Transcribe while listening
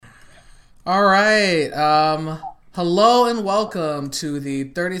All right. Hello and welcome to the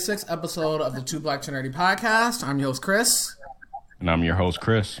 36th episode of the Two Black to Nerdy podcast. I'm your host, Chris. And I'm your host,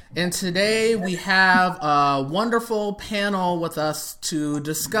 Chris. And today we have a wonderful panel with us to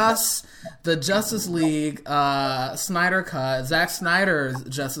discuss the Justice League Snyder Cut, Zack Snyder's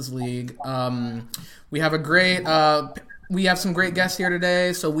Justice League. We have some great guests here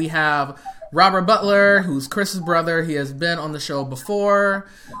today. So we have Robert Butler, who's Chris's brother. He has been on the show before.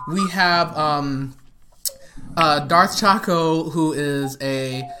 We have Darth Chaco, who is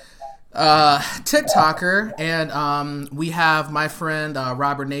a TikToker, and we have my friend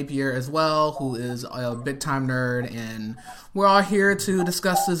Robert Napier as well, who is a big time nerd, and we're all here to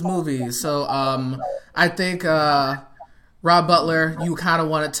discuss this movie. So I think Rob Butler, you kind of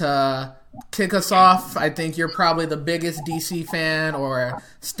wanted to kick us off. I think you're probably the biggest DC fan or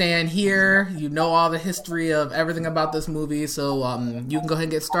stan here. You know all the history of everything about this movie, so you can go ahead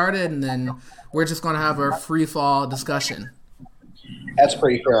and get started, and then we're just going to have a free fall discussion. That's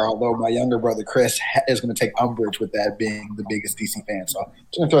pretty fair, although my younger brother Chris is going to take umbrage with that being the biggest DC fan. So I'm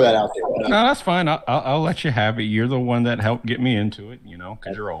just going to throw that out there. No, that's fine. I'll let you have it. You're the one that helped get me into it,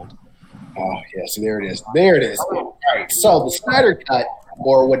 because you're old. Oh, yeah, so there it is. All right, so the Snyder Cut,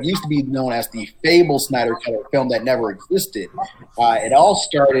 or what used to be known as the fabled Snyder Cut, a film that never existed, it all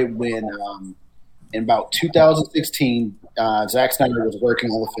started when, in about 2016, Zack Snyder was working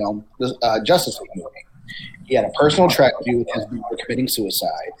on the film, the Justice League movie. He had a personal tragedy with his brother committing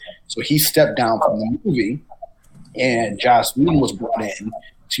suicide, so he stepped down from the movie, and Joss Whedon was brought in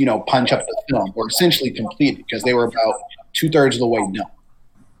to, punch up the film, or essentially complete it, because they were about 2/3 of the way done.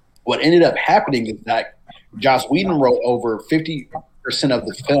 What ended up happening is that Joss Whedon wrote over 50% of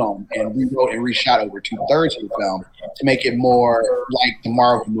the film and rewrote and reshot over 2/3 of the film to make it more like the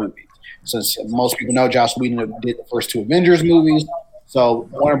Marvel movies. Since most people know, Joss Whedon did the first two Avengers movies, so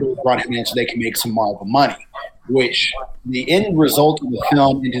Warner Bros. Brought him in so they can make some Marvel money, which the end result of the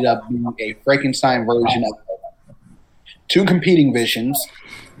film ended up being a Frankenstein version of two competing visions,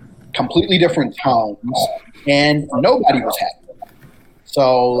 completely different tones, and nobody was happy.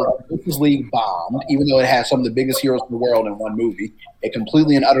 So Justice League bombed, even though it had some of the biggest heroes in the world in one movie. It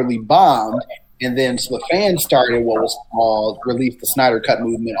completely and utterly bombed. And then so the fans started what was called Release the Snyder Cut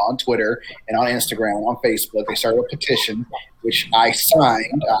movement on Twitter and on Instagram and on Facebook. They started a petition, which I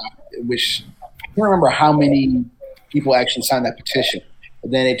signed, which I can't remember how many people actually signed that petition.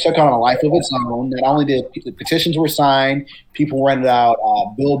 But then it took on a life of its own. Not only did the petitions were signed, people rented out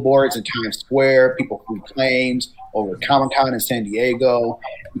billboards in Times Square, people flew planes over Comic-Con in San Diego,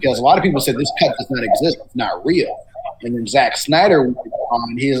 because a lot of people said this cut does not exist, it's not real. And then Zack Snyder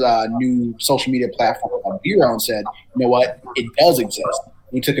on his new social media platform on Vero and said, you know what, it does exist.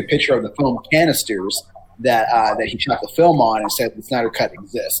 He took a picture of the film canisters that he shot the film on and said the Snyder Cut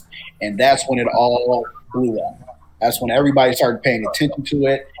exists. And that's when it all blew up. That's when everybody started paying attention to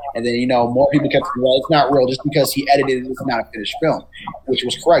it. And then, more people kept saying, well, it's not real. Just because he edited it, it's not a finished film, which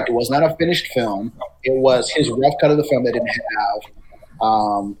was correct. It was not a finished film. It was his rough cut of the film that didn't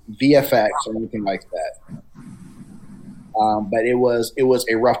have VFX or anything like that. But it was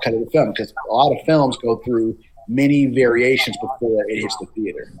a rough cut of the film, because a lot of films go through many variations before it hits the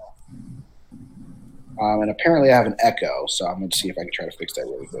theater. And apparently I have an echo, so I'm going to see if I can try to fix that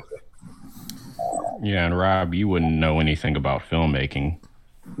really quickly. Yeah, and Rob, you wouldn't know anything about filmmaking.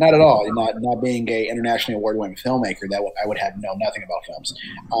 Not at all. Not being a internationally award-winning filmmaker, I would have known nothing about films.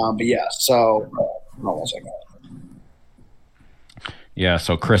 But yeah, so hold on a second. Yeah,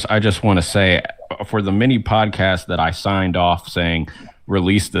 so Chris, I just want to say, for the many podcasts that I signed off saying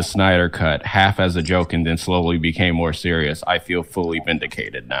release the Snyder Cut half as a joke and then slowly became more serious, I feel fully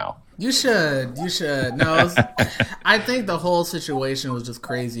vindicated now. You should. No, I think the whole situation was just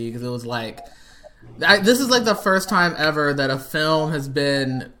crazy, because it was like, this is like the first time ever that a film has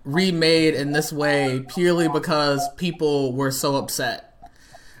been remade in this way purely because people were so upset.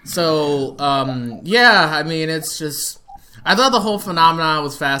 So, it's just, I thought the whole phenomenon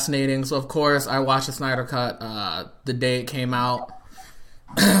was fascinating. So, of course, I watched the Snyder Cut the day it came out.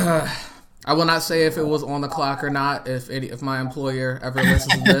 I will not say if it was on the clock or not, if my employer ever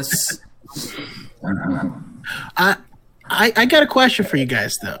listens to this. I got a question for you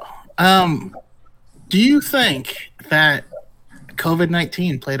guys, though. Do you think that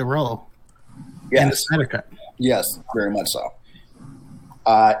COVID-19 played a role in the Snyder Cut? Yes, very much so.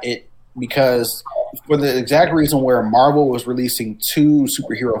 Because for the exact reason where Marvel was releasing 2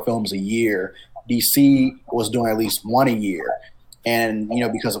 superhero films a year, DC was doing at least one a year. And,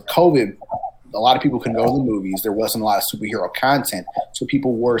 because of COVID, a lot of people couldn't go to the movies. There wasn't a lot of superhero content, so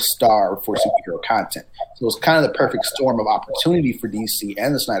people were starved for superhero content. So it was kind of the perfect storm of opportunity for DC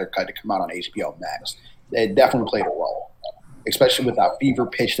and the Snyder Cut to come out on HBO Max. It definitely played a role, especially with that fever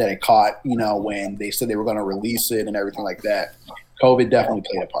pitch that it caught, when they said they were going to release it and everything like that. COVID definitely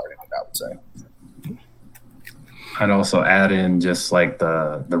played a part in it, I would say. I'd also add in just like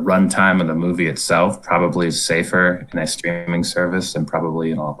the runtime of the movie itself probably is safer in a streaming service than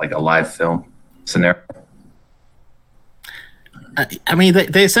probably like a live film scenario. I mean,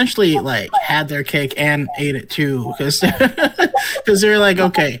 they essentially like had their cake and ate it too, because they're like,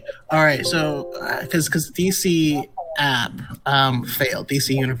 okay, all right, so because DC app failed,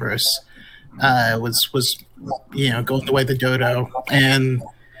 DC Universe was going the way of the dodo, and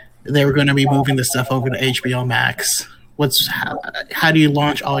they were going to be moving the stuff over to HBO Max. How do you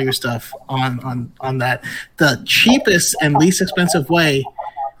launch all your stuff on that? The cheapest and least expensive way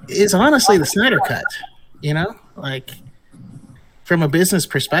is honestly the Snyder Cut, like from a business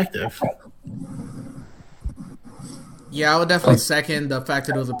perspective. Yeah, I would definitely second the fact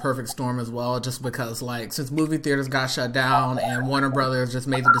that it was a perfect storm as well, just because, like, since movie theaters got shut down and Warner Brothers just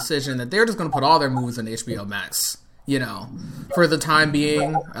made the decision that they're just going to put all their movies on HBO Max, for the time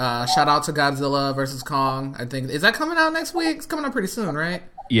being. Shout out to Godzilla versus Kong. I think, is that coming out next week? It's coming out pretty soon, right?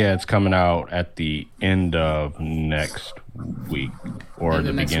 Yeah, it's coming out at the end of next week or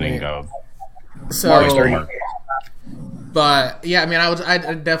the beginning of March. But yeah, I mean, I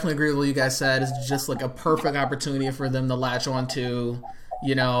definitely agree with what you guys said. It's just like a perfect opportunity for them to latch on to,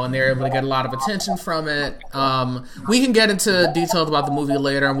 and they're able to get a lot of attention from it. We can get into details about the movie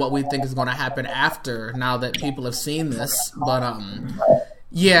later and what we think is going to happen after, now that people have seen this. But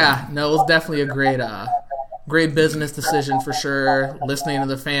it was definitely a great business decision for sure. Listening to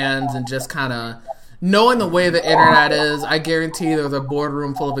the fans and just kind of knowing the way the internet is, I guarantee there was a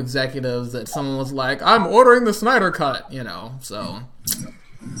boardroom full of executives that someone was like, I'm ordering the Snyder Cut, so.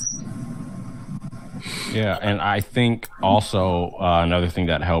 Yeah, and I think also another thing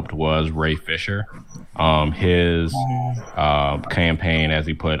that helped was Ray Fisher. His campaign, as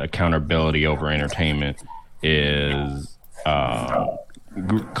he put, accountability over entertainment, is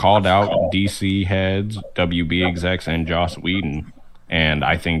called out DC heads, WB execs, and Joss Whedon. And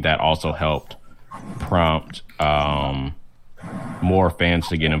I think that also helped prompt more fans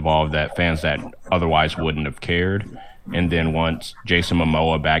to get involved, fans that otherwise wouldn't have cared. And then once Jason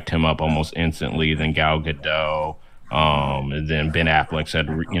Momoa backed him up almost instantly, then Gal Gadot, and then Ben Affleck said,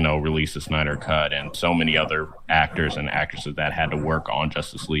 release the Snyder Cut, and so many other actors and actresses that had to work on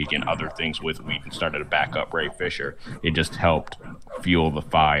Justice League and other things with Whedon started to back up Ray Fisher. It just helped fuel the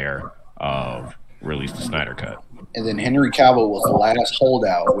fire of release the Snyder Cut. And then Henry Cavill was the last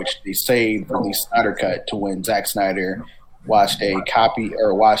holdout, which they saved for the Snyder Cut to when Zack Snyder did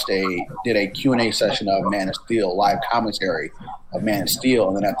a Q&A session of Man of Steel, live commentary of Man of Steel,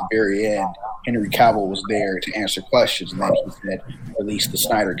 and then at the very end, Henry Cavill was there to answer questions, and then he said, release the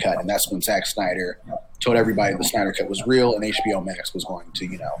Snyder Cut, and that's when Zack Snyder told everybody the Snyder Cut was real and HBO Max was going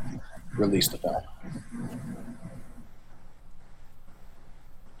to, release the film.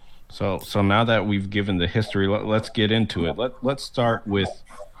 So now that we've given the history, let's get into it. Let's start with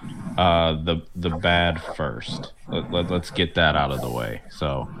the bad first. Let's get that out of the way.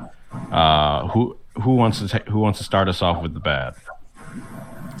 So, who wants to start us off with the bad?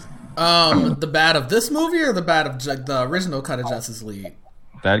 The bad of this movie or the bad of the original cut of Justice League?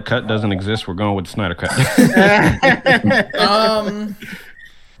 That cut doesn't exist. We're going with the Snyder Cut.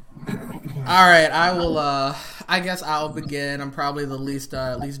 All right, I will. I guess I'll begin. I'm probably the least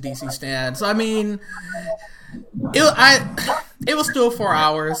DC stan. So I mean, it was still 4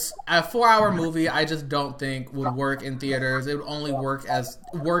 hours. A 4-hour movie, I just don't think would work in theaters. It would only work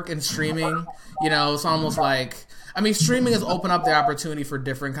in streaming. It's almost like, I mean, streaming has opened up the opportunity for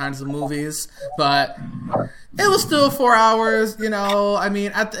different kinds of movies, but it was still 4 hours. I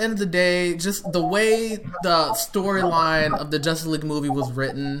mean, at the end of the day, just the way the storyline of the Justice League movie was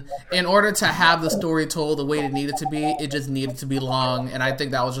written, in order to have the story told the way it needed to be, it just needed to be long, and I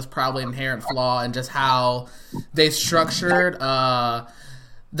think that was just probably an inherent flaw in just how they structured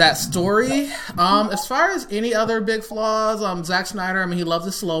that story. As far as any other big flaws, Zack Snyder, I mean, he loves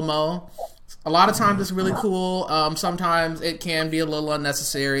the slow-mo. A lot of times it's really cool. Sometimes it can be a little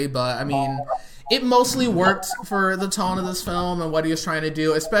unnecessary, but I mean, it mostly worked for the tone of this film and what he was trying to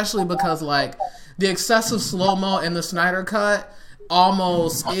do, especially because like the excessive slow-mo in the Snyder Cut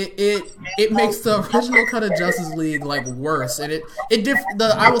almost it makes the original cut of Justice League like worse, and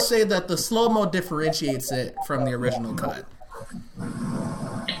I will say that the slow-mo differentiates it from the original cut.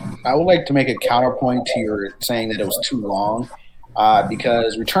 I would like to make a counterpoint to your saying that it was too long.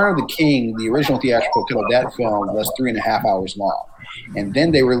 because Return of the King, the original theatrical cut of that film, was 3.5 hours long. And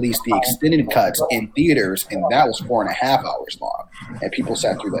then they released the extended cuts in theaters, and that was 4.5 hours long. And people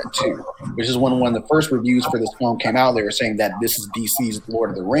sat through that too. Which is when one of the first reviews for this film came out, they were saying that this is DC's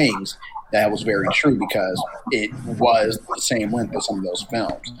Lord of the Rings. That was very true because it was the same length as some of those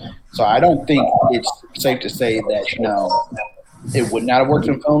films. So I don't think it's safe to say that, it would not have worked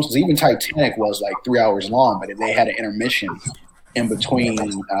in films, because even Titanic was like 3 hours long, but they had an intermission in between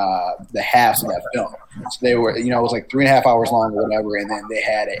the halves of that film. So they were, it was like 3.5 hours long or whatever, and then they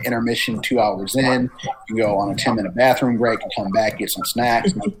had an intermission 2 hours in. You go on a 10-minute bathroom break and come back, get some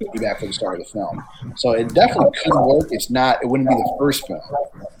snacks, and be back for the start of the film. So it definitely could work. It wouldn't be the first film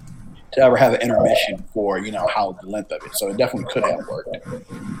to ever have an intermission for, how the length of it. So it definitely could have worked.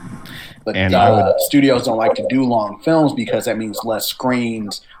 But studios don't like to do long films because that means less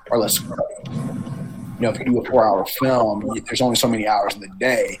screens or less. If you do a 4-hour film, there's only so many hours in the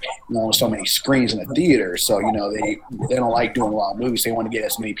day, and only so many screens in the theater. So they don't like doing long movies. They want to get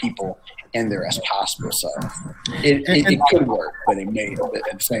as many people in there as possible. So it could work, but it may at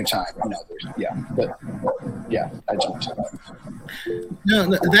the same time. I just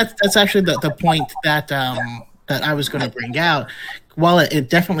no, that's actually the point that I was going to bring out. While it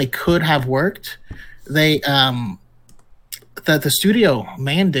definitely could have worked, they the studio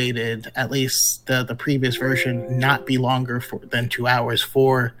mandated at least the previous version not be longer than 2 hours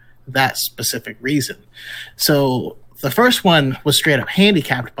for that specific reason. So the first one was straight up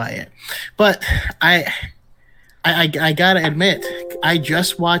handicapped by it. But I gotta admit, I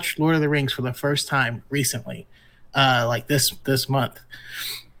just watched Lord of the Rings for the first time recently, like this month,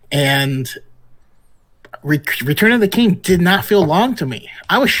 and Return of the King did not feel long to me.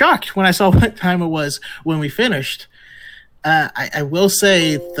 I was shocked when I saw what time it was when we finished. I will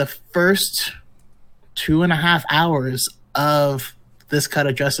say the first 2.5 hours of this cut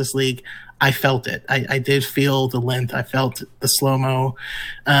of Justice League, I felt it. I did feel the length. I felt the slow-mo.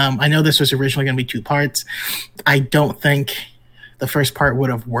 I know this was originally going to be 2 parts. I don't think the first part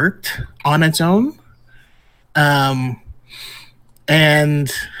would have worked on its own. And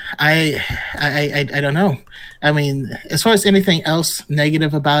I don't know. I mean, as far as anything else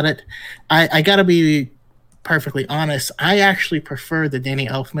negative about it, I got to be perfectly honest. I actually prefer the Danny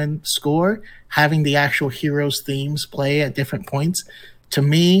Elfman score, having the actual heroes' themes play at different points. To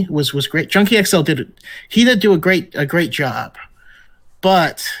me, was great. Junkie XL did do a great job,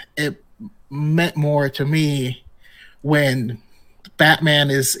 but it meant more to me when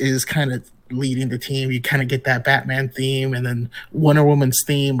Batman is kind of leading the team. You kind of get that Batman theme, and then Wonder Woman's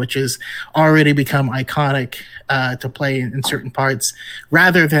theme, which has already become iconic to play in certain parts,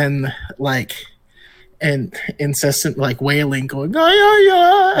 rather than like an incessant like wailing going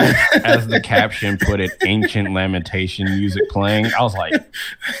as the caption put it, ancient lamentation music playing. I was like,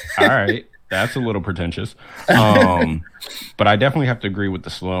 all right, that's a little pretentious. But I definitely have to agree with the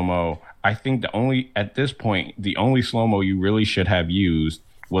slow-mo. I think at this point the only slow-mo you really should have used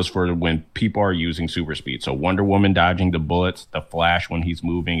was for when people are using super speed. So Wonder Woman dodging the bullets, the Flash when he's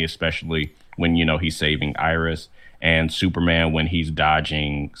moving, especially when he's saving Iris, and Superman when he's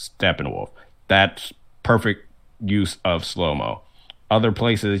dodging Steppenwolf. That's perfect use of slow-mo. Other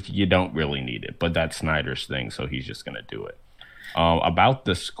places you don't really need it, but that's Snyder's thing, so he's just gonna do it. About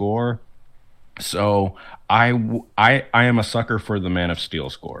the score, so I am a sucker for the Man of Steel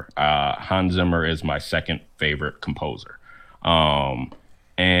score. Hans Zimmer is my second favorite composer,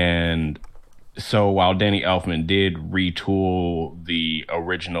 and so while Danny Elfman did retool the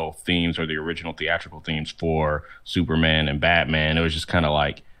original themes or the original theatrical themes for Superman and Batman, it was just kind of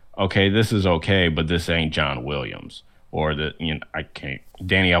like, okay, this is okay, but this ain't John Williams. Or I can't.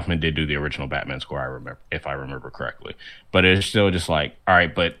 Danny Elfman did do the original Batman score, if I remember correctly. But it's still just like, all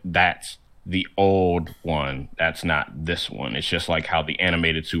right, but that's the old one. That's not this one. It's just like how the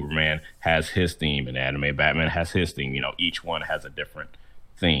animated Superman has his theme and the animated Batman has his theme. Each one has a different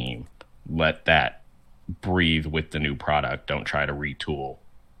theme. Let that breathe with the new product. Don't try to retool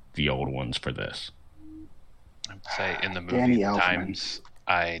the old ones for this. I'd say in the movie times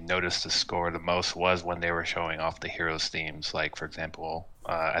I noticed the score the most was when they were showing off the heroes' themes. Like, for example,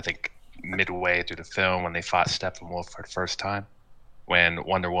 I think midway through the film when they fought Steppenwolf for the first time, when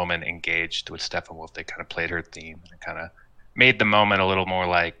Wonder Woman engaged with Steppenwolf, they kind of played her theme and it kind of made the moment a little more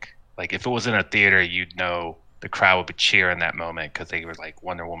like if it was in a theater, you'd know the crowd would be cheering that moment because they were like,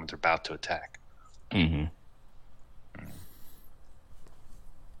 Wonder Woman's about to attack. Mm-hmm.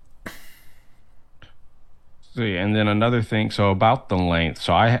 And then another thing, so about the length.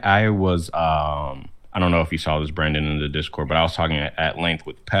 So I was, I don't know if you saw this, Brandon, in the Discord, but I was talking at length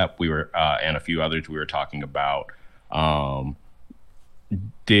with Pep. We were, and a few others, we were talking about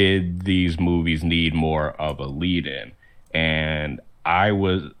did these movies need more of a lead-in? And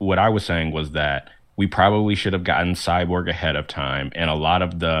what I was saying was that we probably should have gotten Cyborg ahead of time, and a lot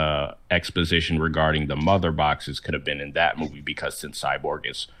of the exposition regarding the mother boxes could have been in that movie, because since Cyborg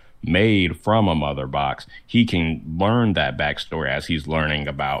is made from a mother box, he can learn that backstory as he's learning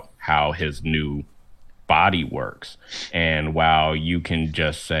about how his new body works. And while you can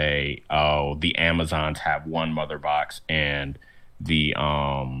just say, oh, the Amazons have one mother box and the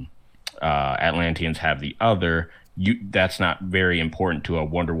Atlanteans have the other, that's not very important to a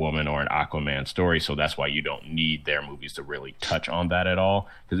Wonder Woman or an Aquaman story. So that's why you don't need their movies to really touch on that at all.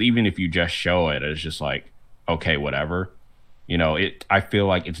 Because even if you just show it, it's just like, okay, whatever. You know, I feel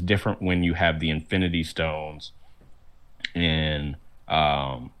like it's different when you have the Infinity Stones in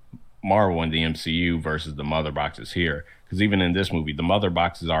Marvel and the MCU versus the mother boxes here. Because even in this movie, the mother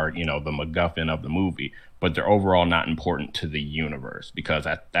boxes are, you know, the MacGuffin of the movie, but they're overall not important to the universe, because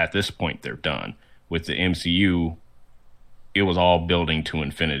at this point they're done. With the MCU, it was all building to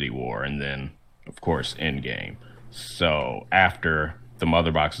Infinity War and then, of course, Endgame. So after the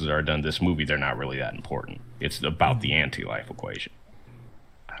mother boxes are done, this movie, they're not really that important. It's about the anti-life equation.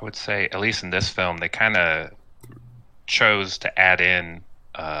 I would say, at least in this film, they kind of chose to add in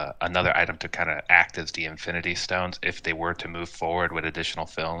another item to kind of act as the Infinity Stones if they were to move forward with additional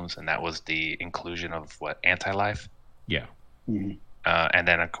films, and that was the inclusion of anti-life. Yeah. Mm-hmm. And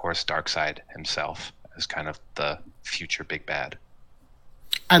then, of course, Darkseid himself as kind of the future big bad.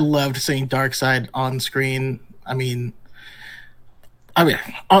 I loved seeing Darkseid on screen. I mean,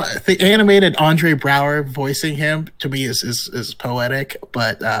 the animated Andre Braugher voicing him to me is poetic,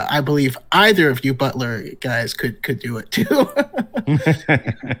 but I believe either of you Butler guys could do it too.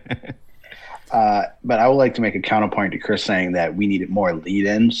 But I would like to make a counterpoint to Chris saying that we needed more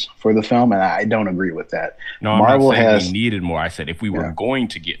lead-ins for the film, and I don't agree with that. No, Marvel we needed more. I said if we were going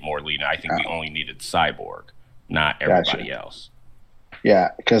to get more lead-in, I think we only needed Cyborg, not everybody else.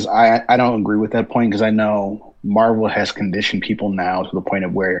 Yeah, because I don't agree with that point, because I know Marvel has conditioned people now to the point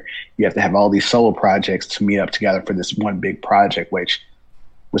of where you have to have all these solo projects to meet up together for this one big project, which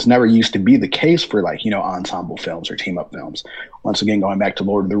was never used to be the case for, like, you know, ensemble films or team up films. Once again, going back to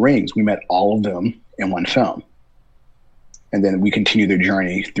Lord of the Rings, we met all of them in one film. And then we continued their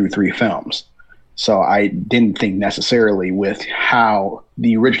journey through 3 films. So I didn't think necessarily with how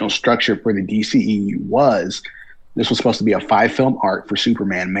the original structure for the DCEU was, this was supposed to be a 5-film arc for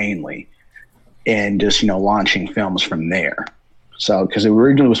Superman mainly, and just, you know, launching films from there. So, because it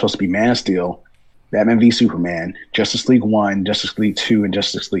originally was supposed to be Man of Steel, Batman v Superman, Justice League 1, Justice League 2, and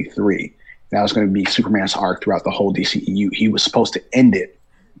Justice League 3. That was going to be Superman's arc throughout the whole DCEU. He was supposed to end it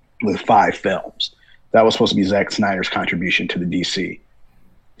with 5 films. That was supposed to be Zack Snyder's contribution to the DC.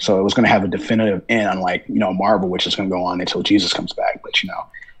 So it was going to have a definitive end, unlike, you know, Marvel, which is going to go on until Jesus comes back. But, you know,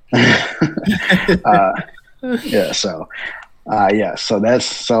 So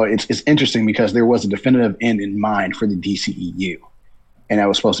it's interesting because there was a definitive end in mind for the DCEU. And that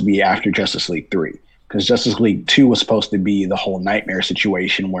was supposed to be after Justice League 3. Because Justice League 2 was supposed to be the whole nightmare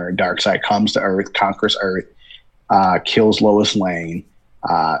situation where Darkseid comes to Earth, conquers Earth, kills Lois Lane,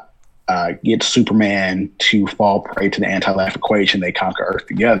 gets Superman to fall prey to the anti-life equation. They conquer Earth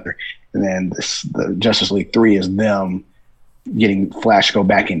together. And then the Justice League 3 is them getting Flash to go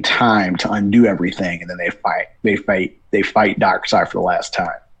back in time to undo everything. And then they fight Darkseid for the last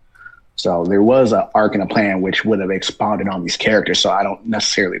time. So there was an arc and a plan which would have expounded on these characters. So I don't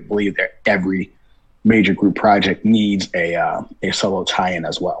necessarily believe that every major group project needs a solo tie-in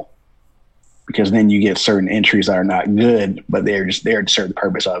as well, because then you get certain entries that are not good, but they're just there to serve the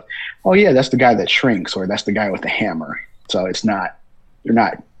purpose of, oh yeah, that's the guy that shrinks, or that's the guy with the hammer. So they're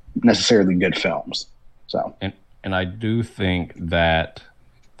not necessarily good films. So and I do think that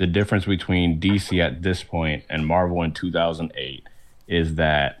the difference between DC at this point and Marvel in 2008 is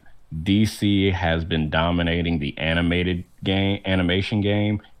that DC has been dominating the animation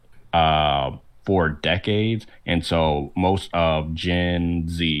game for decades, and so most of Gen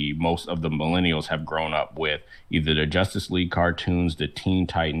Z, most of the millennials have grown up with either the Justice League cartoons, the Teen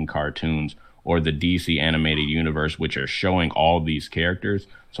Titan cartoons, or the DC animated universe, which are showing all these characters.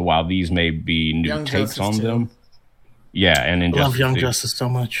 So while these may be new Young takes Justice on too. them, yeah, and I love Young Justice so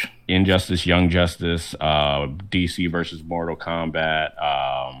much. Injustice, Young Justice, DC versus Mortal Kombat,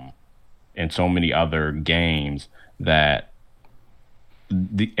 and so many other games that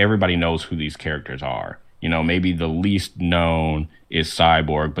everybody knows who these characters are. You know, maybe the least known is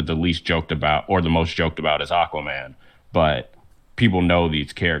Cyborg, but the least joked about, or the most joked about, is Aquaman. But people know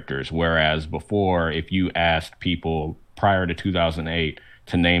these characters. Whereas before, if you asked people prior to 2008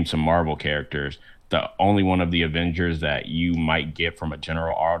 to name some Marvel characters, the only one of the Avengers that you might get from a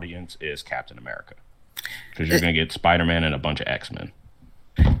general audience is Captain America, because you're going to get Spider-Man and a bunch of X-Men.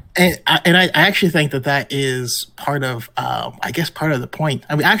 And I actually think that is part of, I guess, part of the point.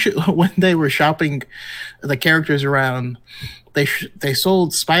 I mean, actually, when they were shopping the characters around, they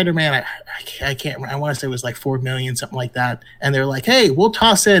sold Spider-Man. I can't remember. I want to say it was like 4 million, something like that. And they're like, hey, we'll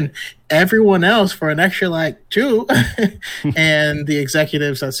toss in everyone else for an extra like 2. And the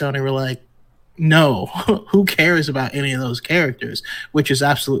executives at Sony were like, no, who cares about any of those characters? Which is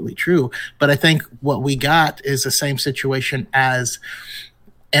absolutely true. But I think what we got is the same situation as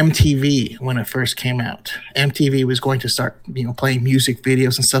MTV when it first came out. MTV was going to start, playing music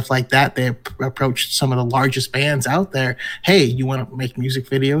videos and stuff like that. They approached some of the largest bands out there. Hey, you want to make music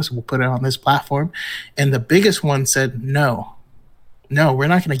videos? We'll put it on this platform. And the biggest one said, no, we're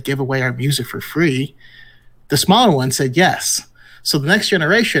not going to give away our music for free. The smaller one said yes. So the next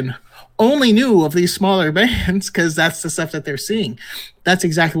generation only knew of these smaller bands because that's the stuff that they're seeing. That's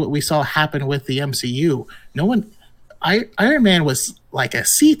exactly what we saw happen with the MCU. Iron Man was like a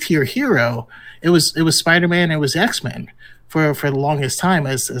C-tier hero. It was Spider-Man, it was X-Men for the longest time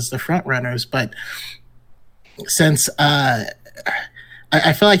as the front runners. But since I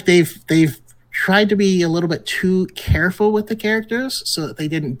feel like they've tried to be a little bit too careful with the characters so that they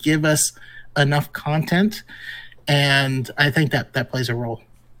didn't give us enough content, and I think that plays a role.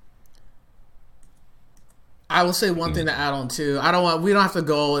 I will say one thing to add on too. We don't have to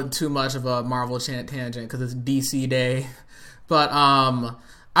go in too much of a Marvel tangent because it's DC Day, but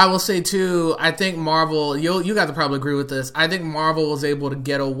I will say too. I think Marvel. You guys will probably agree with this. I think Marvel was able to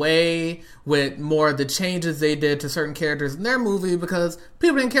get away with more of the changes they did to certain characters in their movie because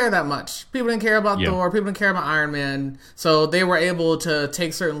people didn't care that much. People didn't care about Thor. People didn't care about Iron Man. So they were able to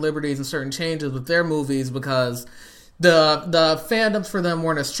take certain liberties and certain changes with their movies because the fandoms for them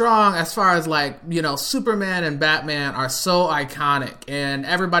weren't as strong as far as Superman and Batman are so iconic and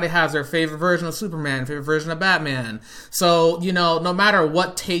everybody has their favorite version of Superman, favorite version of Batman. So, no matter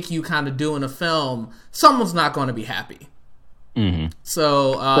what take you kind of do in a film, someone's not going to be happy. Mm-hmm.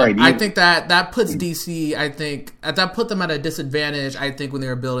 So I think that puts DC, that put them at a disadvantage, when they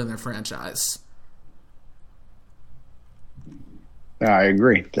were building their franchise. I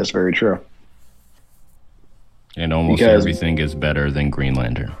agree. That's very true. And almost everything is better than Green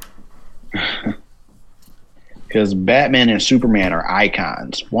Lantern. Because Batman and Superman are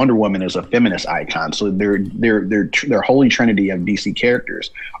icons. Wonder Woman is a feminist icon. So their holy trinity of DC characters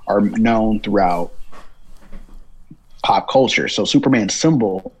are known throughout pop culture. So Superman's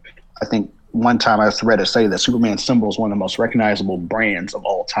symbol, I think one time I read it say that Superman's symbol is one of the most recognizable brands of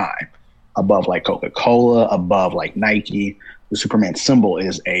all time. Above like Coca-Cola, above like Nike. The Superman symbol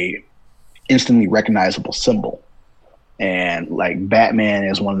is a instantly recognizable symbol. And like Batman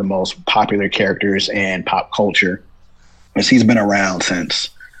is one of the most popular characters in pop culture, as he's been around since,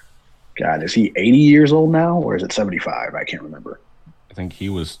 God, is he 80 years old now or is it 75? I can't remember. I think he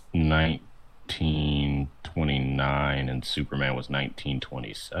was 1929 and Superman was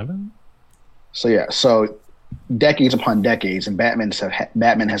 1927. So decades upon decades, and Batman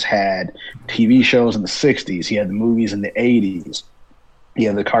has had TV shows in the 60s. He had the movies in the 80s. He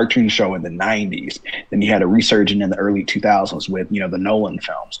had the cartoon show in the 90s. Then he had a resurgence in the early 2000s with, the Nolan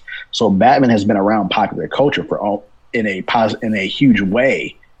films. So Batman has been around popular culture in a huge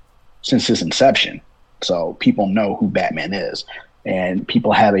way since his inception. So people know who Batman is, and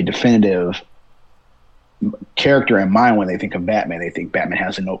people have a definitive character in mind when they think of Batman. They think Batman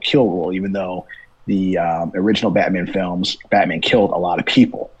has a no-kill rule, even though the original Batman films, Batman killed a lot of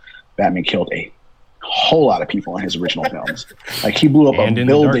people. Batman killed a whole lot of people in his original films. Like he blew up a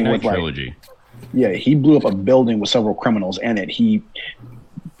building with he blew up a building with several criminals in it. He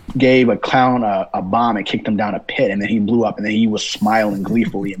gave a clown a bomb and kicked him down a pit, and then he blew up, and then he was smiling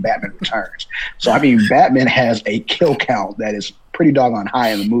gleefully in Batman Returns. So Batman has a kill count that is pretty doggone high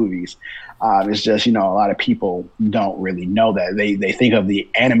in the movies. It's just, a lot of people don't really know that. They think of the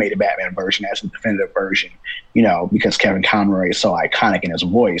animated Batman version as the definitive version, because Kevin Conroy is so iconic in his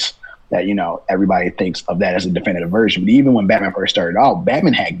voice that, everybody thinks of that as a definitive version. But even when Batman first started out,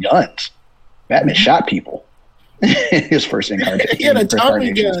 Batman had guns. Batman shot people. His first incarnation. He had a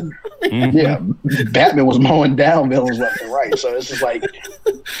Tommy gun. Yeah, Batman was mowing down villains left and right. So it's just like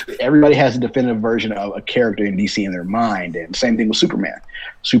everybody has a definitive version of a character in DC in their mind. And same thing with Superman.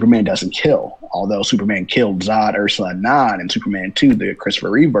 Superman doesn't kill, although Superman killed Zod, Ursula, and Nan in Superman 2, the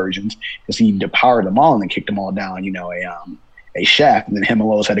Christopher Reeve versions, because he depowered them all and then kicked them all down, a shaft, and then him and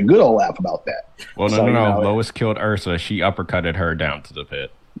Lois had a good old laugh about that. Well, no. Lois killed Ursa. She uppercutted her down to the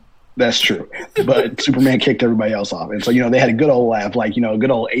pit. That's true. But Superman kicked everybody else off. And so, they had a good old laugh, like, a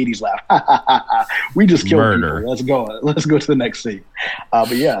good old 80s laugh. We just killed people. Let's go. Let's go to the next scene. But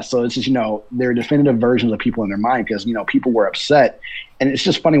yeah, so it's just, there are definitive versions of people in their mind because, people were upset. And it's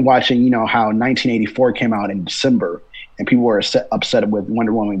just funny watching, how 1984 came out in December and people were upset with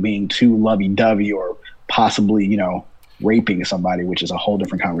Wonder Woman being too lovey-dovey or possibly, raping somebody, which is a whole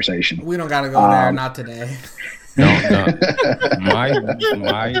different conversation. We don't got to go there. Not today. No.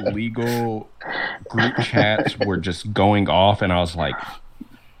 My legal group chats were just going off, and I was like,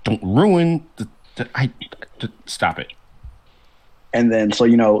 "Don't ruin stop it." And then,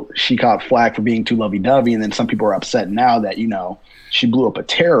 so she caught flack for being too lovey-dovey, and then some people are upset now that she blew up a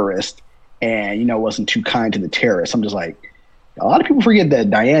terrorist and wasn't too kind to the terrorist. I'm just like, a lot of people forget that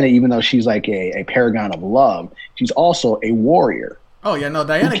Diana, even though she's like a paragon of love, she's also a warrior. Oh yeah, no,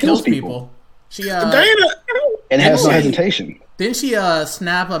 Diana kills people. She Diana. And has no hesitation. Didn't she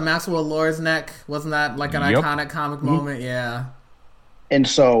snap a Maxwell Lord's neck? Wasn't that like an iconic comic moment? Yeah. And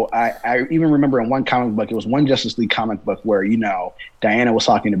so I even remember in one comic book, it was one Justice League comic book where, Diana was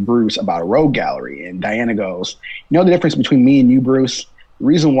talking to Bruce about a rogue gallery. And Diana goes, the difference between me and you, Bruce? The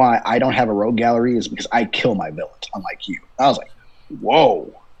reason why I don't have a rogue gallery is because I kill my villains, unlike you. I was like,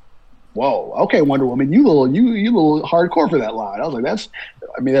 whoa. Okay, Wonder Woman, you little hardcore for that line. I was like,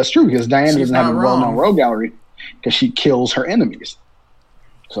 that's true because Diana doesn't have a well-known rogue gallery because she kills her enemies.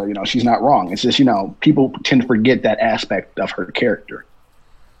 So, she's not wrong. It's just, people tend to forget that aspect of her character.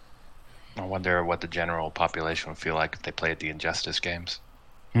 I wonder what the general population would feel like if they played the Injustice games.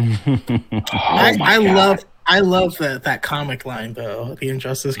 I love that comic line though, the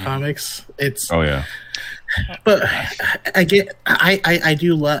Injustice comics. It's But I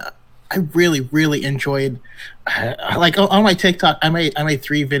do love. I really enjoyed, like on my TikTok, I made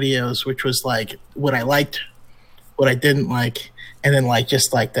 3 videos, which was like what I liked, what I didn't like, and then like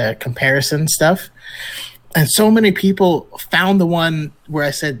just like the comparison stuff. And so many people found the one where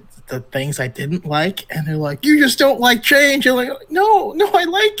I said the things I didn't like, and they're like, "You just don't like change." And like, no, I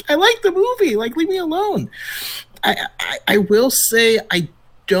like the movie. Like, leave me alone. I will say I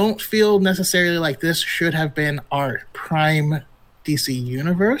don't feel necessarily like this should have been our prime DC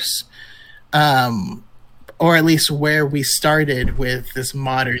universe, or at least where we started with this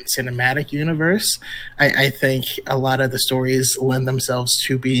modern cinematic universe. I think a lot of the stories lend themselves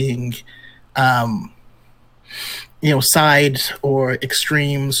to being sides or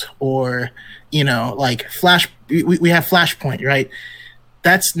extremes, or like Flash. We have Flashpoint, right?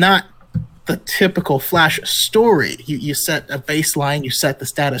 That's not the typical Flash story. You set a baseline, you set the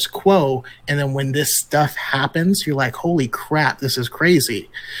status quo, and then when this stuff happens, you're like, holy crap, this is crazy.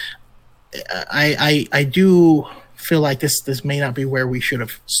 I do feel like this may not be where we should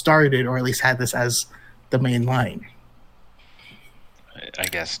have started, or at least had this as the main line. I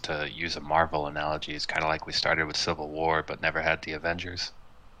guess to use a Marvel analogy, it's kind of like we started with Civil War but never had the Avengers.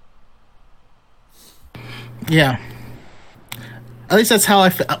 Yeah. At least that's how I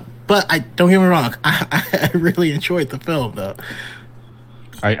feel. But don't get me wrong, I really enjoyed the film, though.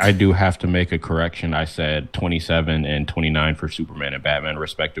 I do have to make a correction. I said 27 and 29 for Superman and Batman,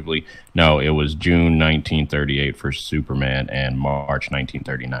 respectively. No, it was June 1938 for Superman and March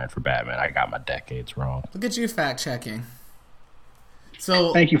 1939 for Batman. I got my decades wrong. Look at you fact-checking.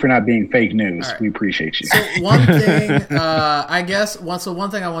 So thank you for not being fake news. Right. We appreciate you. So one thing,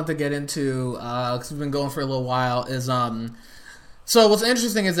 one thing I want to get into, because we've been going for a little while, is so what's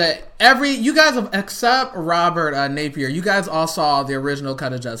interesting is that you guys, except Robert Napier, you guys all saw the original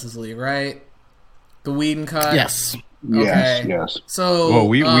cut of Justice League, right? The Whedon cut. Yes. Okay. Yes. So well,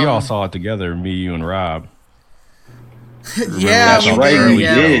 we all saw it together, me, you, and Rob. Yeah, we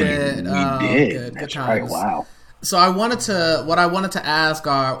did. We did. Good That's times. right. Wow. So what I wanted to ask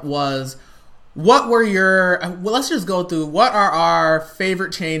was, what were let's just go through, what are our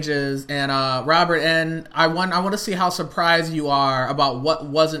favorite changes? And Robert, and I want to see how surprised you are about what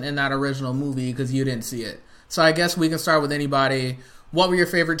wasn't in that original movie because you didn't see it. So I guess we can start with anybody. What were your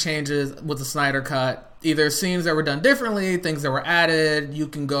favorite changes with the Snyder Cut? Either scenes that were done differently, things that were added. You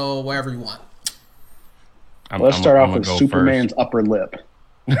can go wherever you want. Let's start off with Superman's upper lip.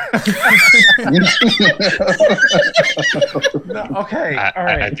 Okay. All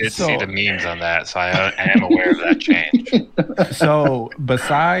right. I did see the memes on that, so I am aware of that change. So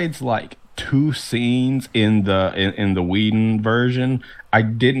besides like 2 scenes in the Whedon version, I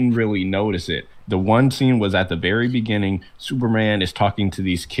didn't really notice it. The one scene was at the very beginning. Superman is talking to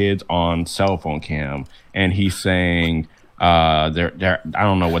these kids on cell phone cam, and he's saying, I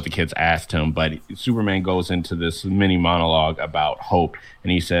don't know what the kids asked him, but Superman goes into this mini monologue about hope,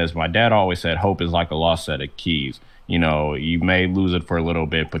 and he says, "My dad always said hope is like a lost set of keys. You know, you may lose it for a little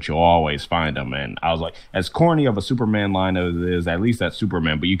bit, but you'll always find them. And I was like, as corny of a Superman line as it is, at least that's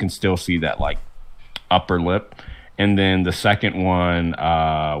Superman, but you can still see that like upper lip. And then the second one,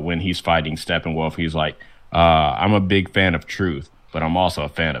 when he's fighting Steppenwolf, he's like, I'm a big fan of truth, but I'm also a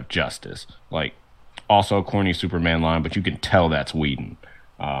fan of justice. Like, also a corny Superman line, but you can tell that's Whedon.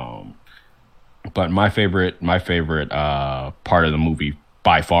 But my favorite part of the movie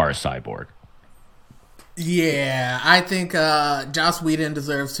by far is Cyborg. Yeah, I think Joss Whedon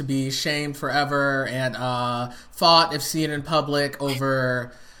deserves to be shamed forever and fought, if seen in public,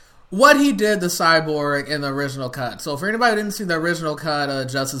 over what he did to Cyborg in the original cut. So for anybody who didn't see the original cut of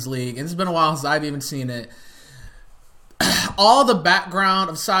Justice League, and it's been a while since I've even seen it, all the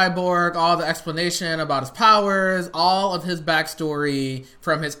background of Cyborg, all the explanation about his powers, all of his backstory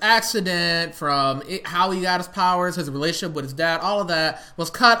from his accident, from how he got his powers, his relationship with his dad, all of that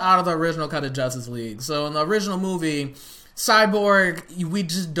was cut out of the original cut of Justice League. So in the original movie, Cyborg, we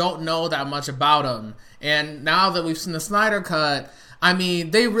just don't know that much about him. And now that we've seen the Snyder cut, I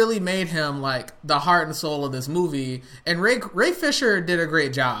mean, they really made him like the heart and soul of this movie. And Ray Fisher did a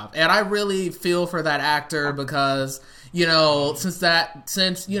great job. And I really feel for that actor because, you know,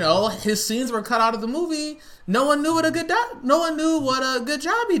 since you know his scenes were cut out of the movie, no one knew what a good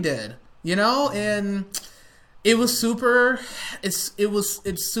job he did. You know, and it was super. It's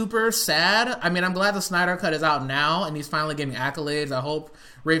super sad. I mean, I'm glad the Snyder cut is out now and he's finally getting accolades. I hope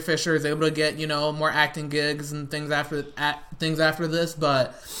Ray Fisher is able to get, you know, more acting gigs and things after this.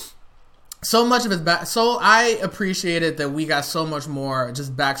 But so much of his so I appreciated that we got so much more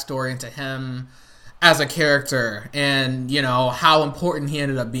just backstory into him as a character and, you know, how important he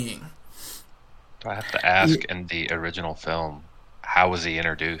ended up being. Do I have to ask, in the original film, how was he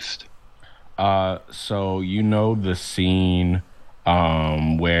introduced? So you know the scene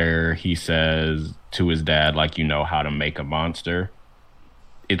where he says to his dad, like, you know how to make a monster?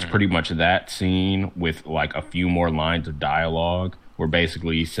 It's pretty much that scene with like a few more lines of dialogue where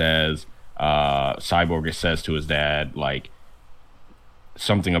basically he says, Cyborg says to his dad, like,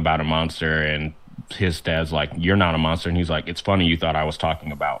 something about a monster, and his dad's like, you're not a monster, and he's like, it's funny you thought I was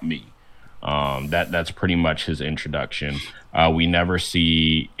talking about me. That's pretty much his introduction. We never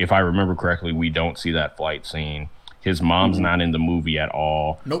see, if I remember correctly, we don't see that flight scene. His mom's not in the movie at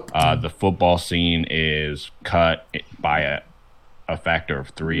all. Nope. The football scene is cut by a factor of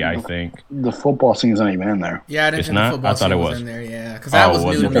 3, I think. The football scene's not even in there. Yeah, I didn't It's think not? the football I thought scene it was was. in there. Yeah, because that was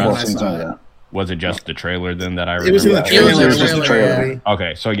new to me when I saw it. Was it just the trailer then that I remember? It was in the trailer. It was just the trailer. Yeah.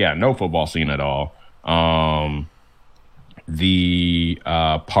 Okay, so yeah, no football scene at all. The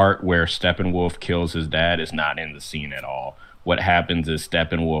part where Steppenwolf kills his dad is not in the scene at all. What happens is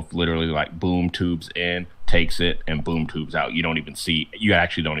Steppenwolf literally like boom tubes in, takes it, and boom tubes out. You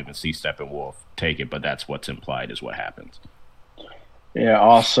actually don't even see Steppenwolf take it, but that's what's implied is what happens. Yeah,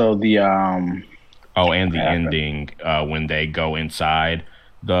 also the and the ending when they go inside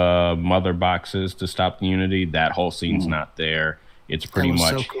the mother boxes to stop the Unity, that whole scene's not there. It's pretty much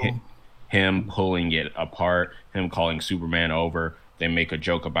so cool. him pulling it apart, him calling Superman over. They make a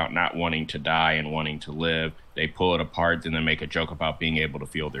joke about not wanting to die and wanting to live. They pull it apart, and then make a joke about being able to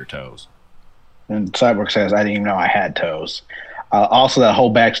feel their toes. And Cyborg says, I didn't even know I had toes. Also, that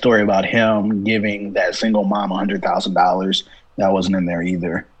whole backstory about him giving that single mom $100,000, that wasn't in there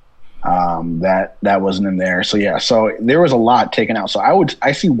either. That wasn't in there. So yeah, so there was a lot taken out. So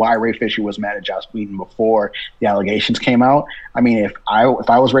I see why Ray Fisher was mad at Joss Whedon before the allegations came out. I mean, if I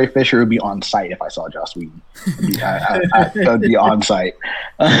was Ray Fisher, it would be on site if I saw Joss Whedon. I would be on site.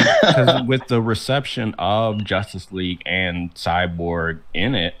 With the reception of Justice League and Cyborg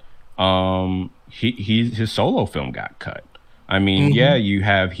in it, his solo film got cut. I mean,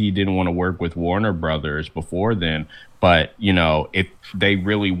 he didn't want to work with Warner Brothers before then, but, you know, if they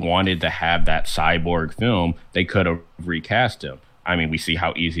really wanted to have that Cyborg film, they could have recast him. I mean, we see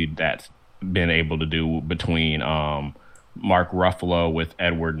how easy that's been able to do between Mark Ruffalo with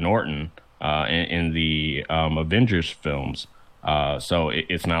Edward Norton in the Avengers films. So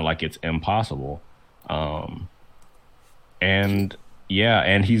it's not like it's impossible. And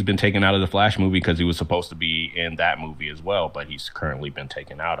he's been taken out of the Flash movie because he was supposed to be in that movie as well, but he's currently been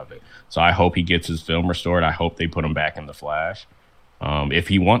taken out of it. So I hope he gets his film restored. I hope they put him back in the Flash, if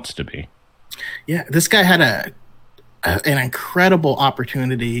he wants to be. Yeah, this guy had an incredible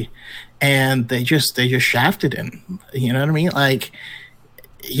opportunity, and they just shafted him. You know what I mean? Like,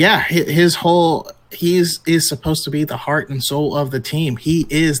 yeah, he is supposed to be the heart and soul of the team. He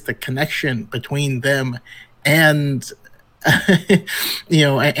is the connection between them and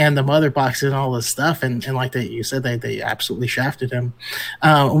and the mother boxes and all this stuff, and like you said, they absolutely shafted him.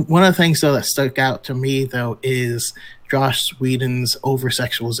 One of the things though that stuck out to me though is Joss Whedon's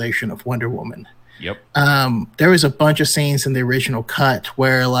over-sexualization of Wonder Woman. Yep. There was a bunch of scenes in the original cut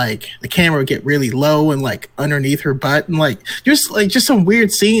where like the camera would get really low and like underneath her butt, and just some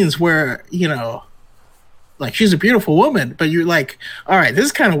weird scenes where like she's a beautiful woman, but you're like, all right, this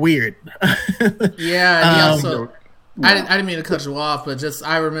is kind of weird. Yeah, and he also. I didn't mean to cut you off, but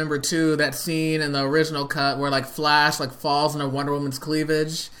I remember too that scene in the original cut where like Flash like falls into Wonder Woman's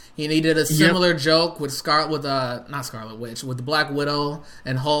cleavage. He did a similar joke with not Scarlet Witch, with the Black Widow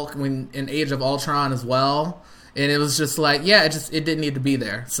and Hulk in Age of Ultron as well, and it was just like, it didn't need to be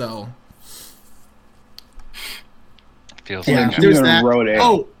there. So feels like there's that. Go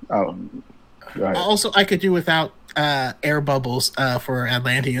ahead. Also, I could do without air bubbles for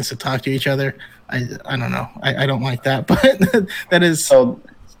Atlanteans to talk to each other. I don't know. I don't like that, but that is. So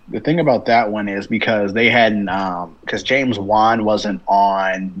the thing about that one is because they hadn't, because James Wan wasn't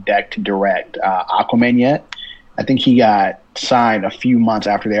on deck to direct Aquaman yet. I think he got signed a few months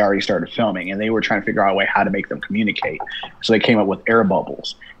after they already started filming, and they were trying to figure out a way how to make them communicate. So they came up with air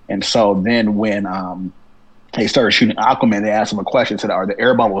bubbles. And so then when they started shooting Aquaman, they asked him a question, said, "Are the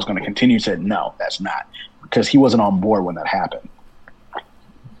air bubbles going to continue?" He said, "No, that's not," because he wasn't on board when that happened.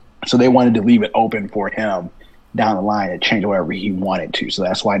 So they wanted to leave it open for him down the line to change whatever he wanted to. So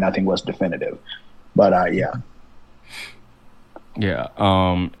that's why nothing was definitive. But yeah. Yeah.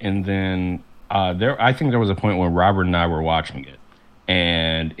 And then I think there was a point when Robert and I were watching it,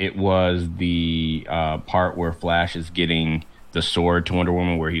 and it was the part where Flash is getting the sword to Wonder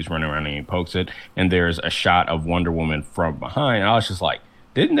Woman, where he's running around and he pokes it, and there's a shot of Wonder Woman from behind. And I was just like,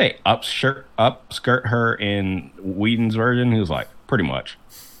 didn't they upskirt her in Whedon's version? He was like, pretty much.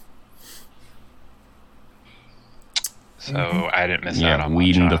 So I didn't miss out on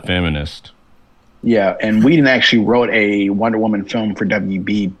Whedon the feminist. Yeah, and Whedon actually wrote a Wonder Woman film for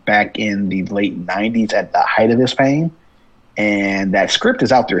WB back in the late 90s at the height of his fame. And that script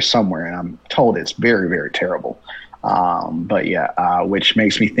is out there somewhere, and I'm told it's very, very terrible. But yeah, which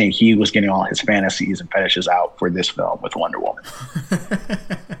makes me think he was getting all his fantasies and fetishes out for this film with Wonder Woman.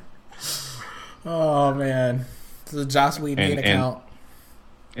 Oh, man. The Joss Whedon account.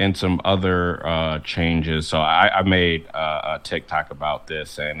 And some other changes. So I made a TikTok about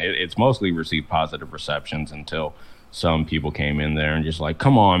this, and it's mostly received positive receptions until some people came in there and just like,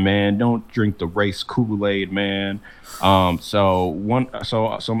 come on, man, don't drink the race Kool-Aid, man.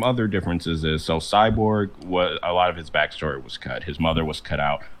 So some other differences is, so Cyborg, a lot of his backstory was cut. His mother was cut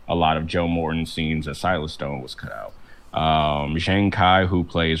out. A lot of Joe Morton scenes as Silas Stone was cut out. Zhang Kai, who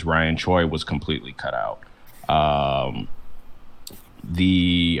plays Ryan Choi, was completely cut out.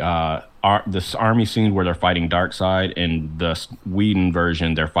 This army scene where they're fighting Darkseid, in the Whedon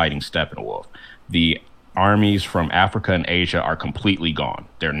version, they're fighting Steppenwolf. The armies from Africa and Asia are completely gone.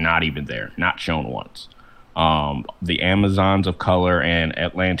 They're not even there, not shown once. The Amazons of color and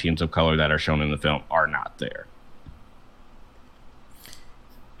Atlanteans of color that are shown in the film are not there.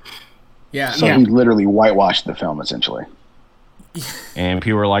 Yeah. So he literally whitewashed the film, essentially. And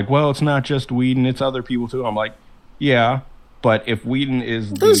people are like, well, it's not just Whedon, it's other people too. I'm like, yeah, but if Whedon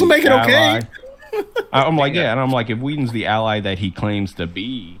is doesn't make it okay. I'm like, yeah, and I'm like, if Whedon's the ally that he claims to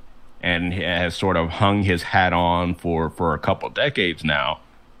be and has sort of hung his hat on for a couple decades now,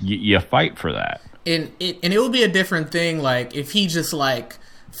 you fight for that. And it would be a different thing, like, if he just, like,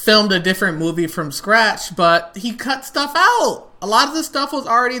 filmed a different movie from scratch, but he cut stuff out. A lot of the stuff was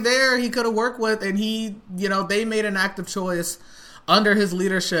already there he could have worked with, and they made an active choice under his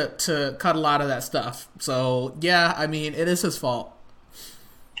leadership to cut a lot of that stuff. So, yeah, I mean, it is his fault.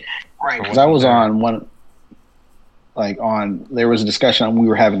 Right, because I was on there was a discussion we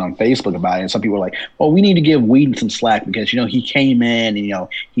were having on Facebook about it, and some people were like, well, we need to give Whedon some slack because, he came in and,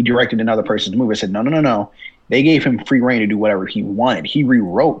 he directed another person's movie. I said, no. They gave him free reign to do whatever he wanted. He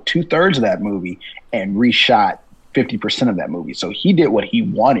rewrote 2/3 of that movie and reshot 50% of that movie. So he did what he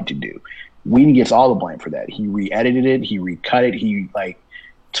wanted to do. Whedon gets all the blame for that. He re-edited it. He recut it. He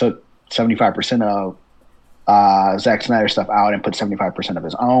took 75% of Zack Snyder stuff out and put 75% of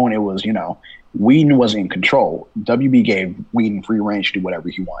his own. It was, Whedon was in control. WB gave Whedon free range to do whatever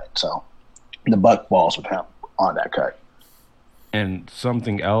he wanted. So the buck falls with him on that cut. And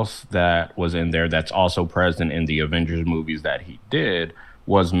something else that was in there that's also present in the Avengers movies that he did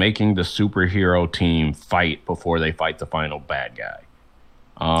was making the superhero team fight before they fight the final bad guy.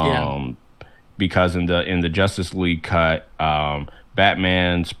 Because in the Justice League cut,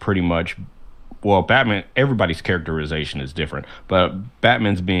 Batman's pretty much well, Batman, everybody's characterization is different, but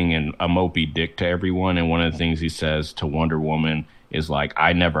Batman's being a mopey dick to everyone. And one of the things he says to Wonder Woman is like,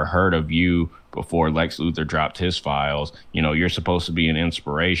 I never heard of you before Lex Luthor dropped his files. You know, you're supposed to be an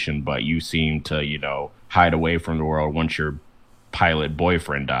inspiration, but you seem to, you know, hide away from the world once your pilot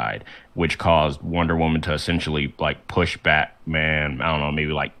boyfriend died, which caused Wonder Woman to essentially like push Batman, I don't know,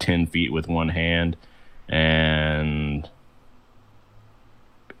 maybe like 10 feet with one hand. And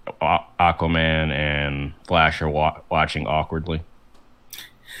Aquaman and Flash are watching awkwardly.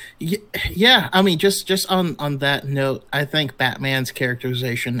 Yeah, I mean, just on that note, I think Batman's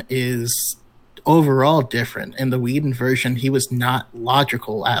characterization is overall different. In the Whedon version, he was not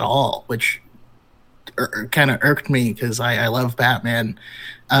logical at all, which kind of irked me because I love Batman.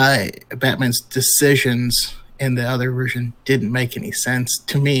 Batman's decisions in the other version didn't make any sense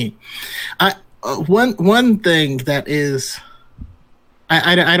to me. One thing that is,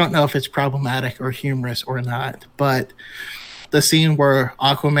 I don't know if it's problematic or humorous or not, but the scene where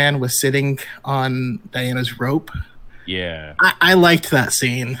Aquaman was sitting on Diana's rope. Yeah, I liked that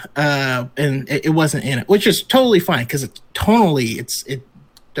scene, and it wasn't in it, which is totally fine because it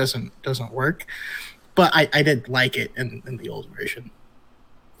doesn't work. But I did like it in the old version.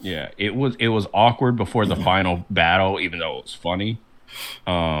 Yeah, it was awkward before the final battle, even though it was funny.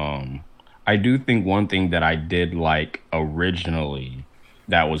 I do think one thing that I did like originally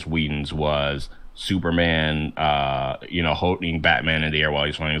that was Whedon's was Superman, holding Batman in the air while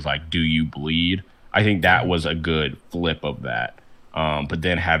he's running. He was like, "Do you bleed?" I think that was a good flip of that. But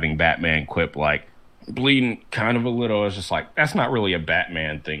then having Batman quip like bleeding kind of a little, it's just like that's not really a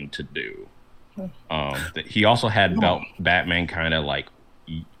Batman thing to do. He also had Batman kind of like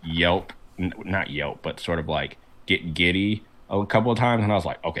not yelp, but sort of like get giddy a couple of times, and I was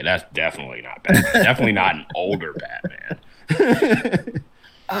like, okay, that's definitely not Batman. Definitely not an older Batman.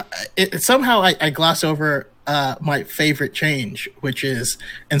 Somehow I gloss over my favorite change, which is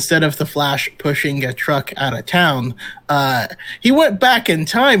instead of the Flash pushing a truck out of town, he went back in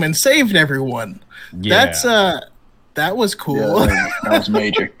time and saved everyone. Yeah. That was cool. Yeah, that was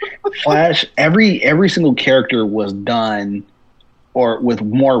major. Flash, every single character was done or with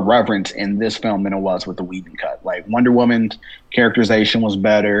more reverence in this film than it was with the Whedon cut. Like Wonder Woman's characterization was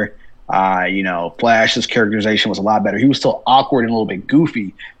better. Flash's characterization was a lot better. He was still awkward and a little bit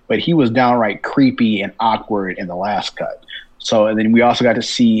goofy, but he was downright creepy and awkward in the last cut. So, and then we also got to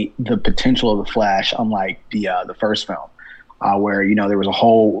see the potential of the Flash, unlike the first film, where there was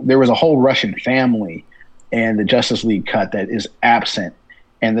a whole Russian family in the Justice League cut that is absent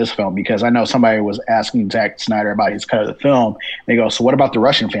in this film, because I know somebody was asking Zack Snyder about his cut of the film. And they go, "So what about the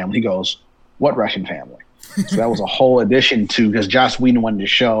Russian family?" He goes, "What Russian family?" So that was a whole addition to, because Joss Whedon wanted to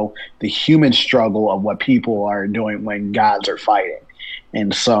show the human struggle of what people are doing when gods are fighting.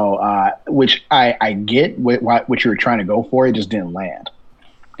 And so, which I get what you were trying to go for, it just didn't land.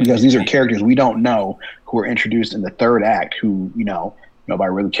 Because these are characters we don't know who are introduced in the third act who,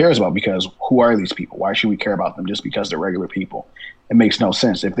 nobody really cares about, because who are these people? Why should we care about them just because they're regular people? It makes no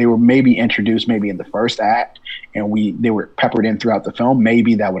sense. If they were maybe introduced maybe in the first act and they were peppered in throughout the film,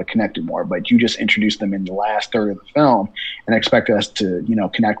 maybe that would have connected more. But you just introduced them in the last third of the film and expect us to,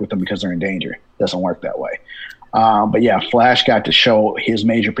 connect with them because they're in danger. It doesn't work that way. But yeah, Flash got to show his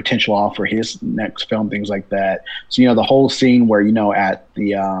major potential off for his next film, things like that. So, the whole scene where, at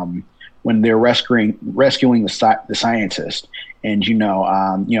the when they're rescuing the scientist, and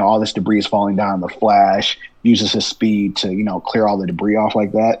all this debris is falling down, the Flash uses his speed to clear all the debris off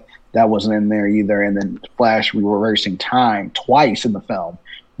like that. That wasn't in there either. And then Flash reversing time twice in the film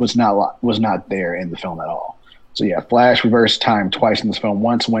was not there in the film at all. So yeah, Flash reversed time twice in this film.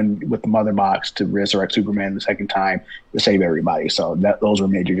 Once with the Mother Box to resurrect Superman, the second time to save everybody. So those were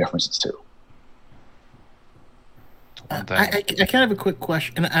major differences too. I kind of have a quick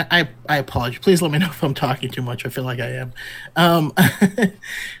question, and I apologize. Please let me know if I'm talking too much. I feel like I am.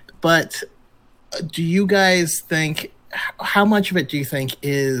 But do you guys think, how much of it do you think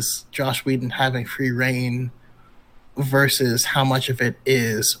is Joss Whedon having free reign versus how much of it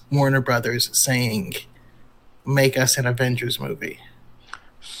is Warner Brothers saying, make us an Avengers movie?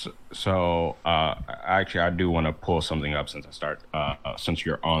 So actually, I do want to pull something up since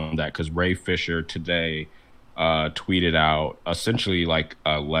you're on that, because Ray Fisher today tweeted out essentially like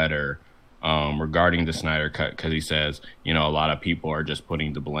a letter regarding the Snyder Cut, because he says, a lot of people are just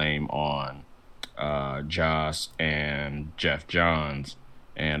putting the blame on Joss and Jeff Johns,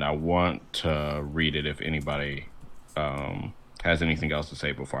 and I want to read it if anybody has anything else to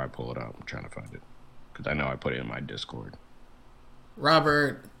say before I pull it up. I'm trying to find it because I know I put it in my Discord.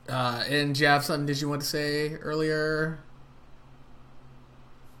 Robert and Jeff, something did you want to say earlier?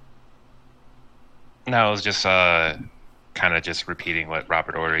 No, it was just kind of just repeating what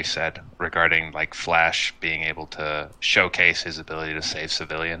Robert Orry said regarding like Flash being able to showcase his ability to save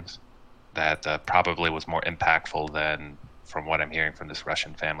civilians. That probably was more impactful than, from what I'm hearing from this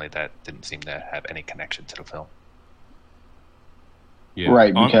Russian family, that didn't seem to have any connection to the film. Yeah.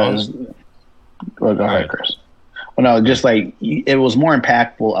 Right, because... Well, go ahead, Chris. Well, no, just like it was more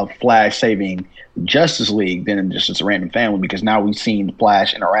impactful of Flash saving Justice League than just a random family, because now we've seen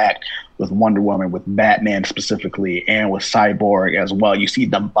Flash interact with Wonder Woman, with Batman specifically, and with Cyborg as well. You see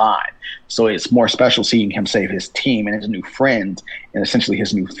them bond. So it's more special seeing him save his team and his new friends and essentially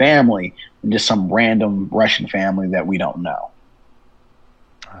his new family than just some random Russian family that we don't know.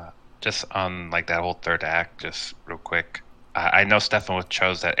 Just on like that whole third act, just real quick. I know Steppenwolf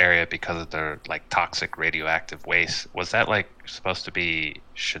chose that area because of their like toxic radioactive waste. Was that like supposed to be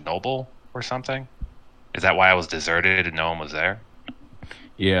Chernobyl or something? Is that why I was deserted and no one was there?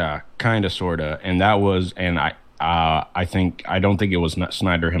 Yeah, kind of, sort of. And that was, and I don't think it was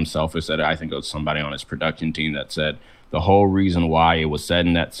Snyder himself who said it. I think it was somebody on his production team that said the whole reason why it was said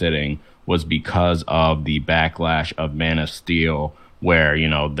in that sitting was because of the backlash of Man of Steel, where, you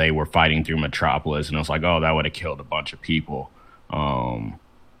know, they were fighting through Metropolis, and it was like, oh, that would have killed a bunch of people.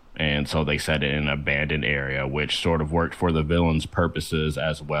 And so they set it in an abandoned area, which sort of worked for the villain's purposes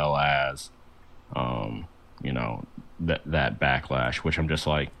as well as, you know, that backlash, which I'm just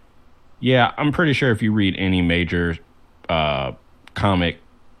like, yeah, I'm pretty sure if you read any major comic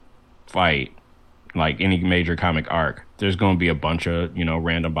fight, like any major comic arc, there's going to be a bunch of, you know,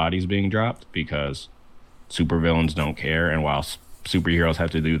 random bodies being dropped because supervillains don't care. And while superheroes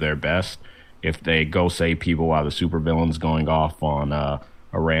have to do their best, if they go save people while the supervillain's going off on a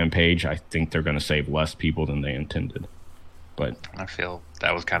rampage, I think they're going to save less people than they intended. But I feel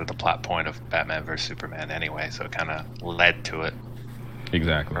that was kind of the plot point of Batman vs Superman anyway, so it kind of led to it.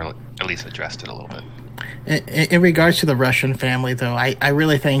 Exactly. Or at least addressed it a little bit. In regards to the Russian family, though, I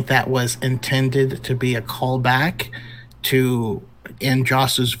really think that was intended to be a callback to, in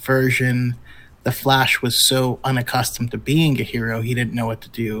Joss's version, the Flash was so unaccustomed to being a hero, he didn't know what to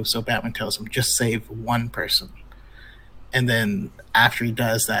do. So Batman tells him, just save one person. And then after he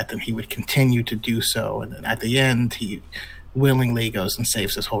does that, then he would continue to do so. And then at the end, he willingly goes and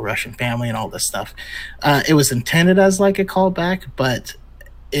saves his whole Russian family and all this stuff. It was intended as like a callback, but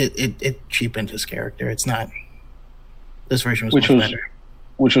it cheapened his character. It's not. This version was much better.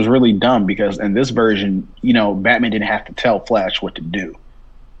 Which was really dumb, because in this version, you know, Batman didn't have to tell Flash what to do.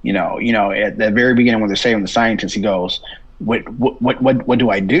 You know, at the very beginning when they're saving the scientist, he goes, what do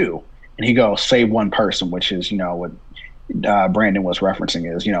I do? And he goes, save one person, which is, you know, what Brandon was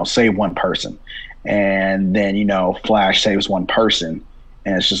referencing is, you know, save one person. And then, you know, Flash saves one person.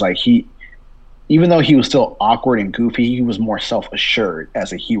 And it's just like even though he was still awkward and goofy, he was more self-assured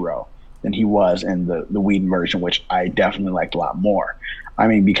as a hero than he was in the Whedon version, which I definitely liked a lot more. I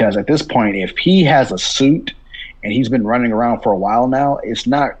mean, because at this point, if he has a suit and he's been running around for a while now,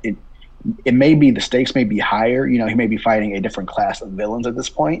 it may be, the stakes may be higher. You know, he may be fighting a different class of villains at this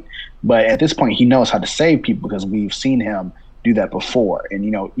point. But at this point, he knows how to save people because we've seen him do that before. And,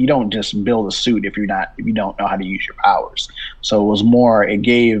 you know, you don't just build a suit if you don't know how to use your powers. So it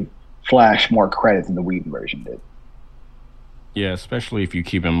gave Flash more credit than the Whedon version did. Yeah, especially if you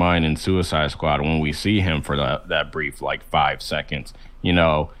keep in mind in Suicide Squad, when we see him for that brief, like 5 seconds, you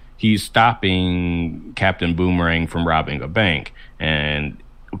know, he's stopping Captain Boomerang from robbing a bank. And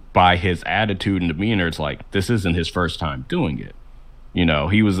by his attitude and demeanor, it's like, this isn't his first time doing it. You know,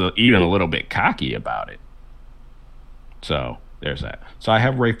 he was even a little bit cocky about it. So there's that. So I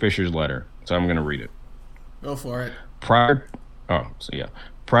have Ray Fisher's letter, so I'm going to read it. Go for it. Prior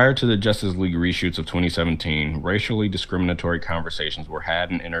to the Justice League reshoots of 2017, racially discriminatory conversations were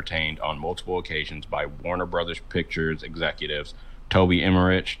had and entertained on multiple occasions by Warner Brothers Pictures executives Toby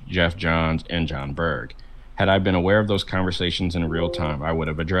Emmerich, Jeff Johns, and John Berg. Had I been aware of those conversations in real time, I would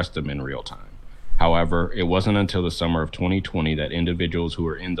have addressed them in real time. However, it wasn't until the summer of 2020 that individuals who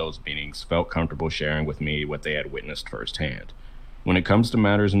were in those meetings felt comfortable sharing with me what they had witnessed firsthand. When it comes to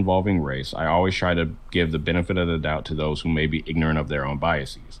matters involving race, I always try to give the benefit of the doubt to those who may be ignorant of their own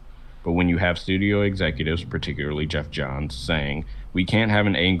biases. But when you have studio executives, particularly Jeff Johns, saying, we can't have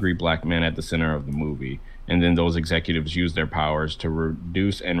an angry black man at the center of the movie, and then those executives use their powers to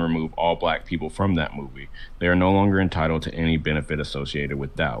reduce and remove all black people from that movie, they are no longer entitled to any benefit associated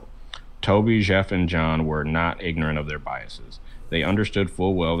with doubt. Toby, Jeff, and John were not ignorant of their biases. They understood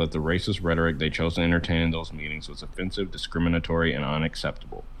full well that the racist rhetoric they chose to entertain in those meetings was offensive, discriminatory, and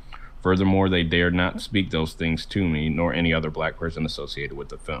unacceptable. Furthermore, they dared not speak those things to me, nor any other black person associated with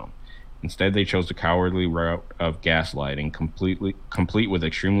the film. Instead, they chose the cowardly route of gaslighting, complete with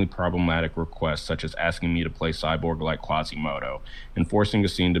extremely problematic requests such as asking me to play Cyborg like Quasimodo and forcing a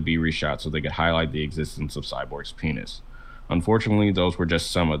scene to be reshot so they could highlight the existence of Cyborg's penis. Unfortunately, those were just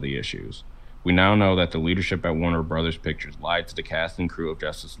some of the issues. We now know that the leadership at Warner Brothers Pictures lied to the cast and crew of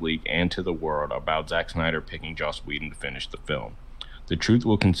Justice League and to the world about Zack Snyder picking Joss Whedon to finish the film. The truth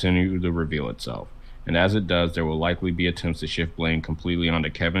will continue to reveal itself. And as it does, there will likely be attempts to shift blame completely onto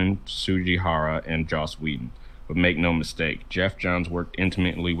Kevin Sugihara and Joss Whedon. But make no mistake, Geoff Johns worked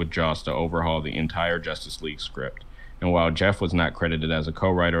intimately with Joss to overhaul the entire Justice League script. And while Geoff was not credited as a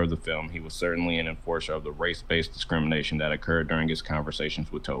co-writer of the film, he was certainly an enforcer of the race-based discrimination that occurred during his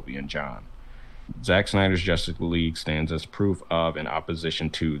conversations with Toby and John. Zack Snyder's Justice League stands as proof of and opposition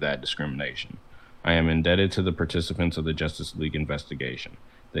to that discrimination. I am indebted to the participants of the Justice League investigation.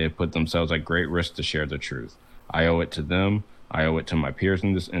 They have put themselves at great risk to share the truth. I owe it to them, I owe it to my peers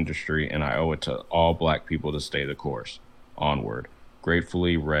in this industry, and I owe it to all Black people to stay the course. Onward.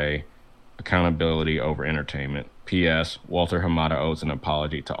 Gratefully, Ray. Accountability over entertainment. P.S. Walter Hamada owes an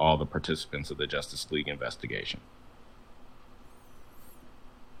apology to all the participants of the Justice League investigation.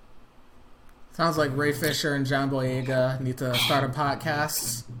 Sounds like Ray Fisher and John Boyega need to start a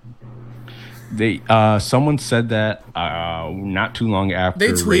podcast. Someone said that not too long after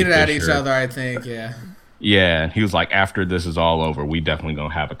they tweeted at each other, I think. Yeah, he was like, after this is all over, we definitely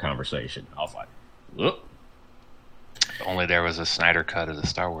gonna have a conversation. I was like, look. If only there was a Snyder cut of the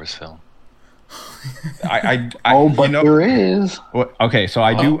Star Wars film. There is. Okay, so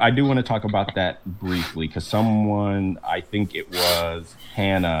I do want to talk about that briefly because someone, I think it was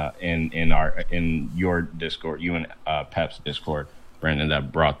Hannah in your Discord, you and Pep's Discord, Brandon,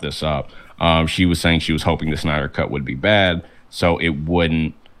 that brought this up. She was saying she was hoping the Snyder cut would be bad, so it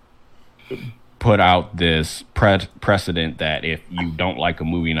wouldn't put out this precedent that if you don't like a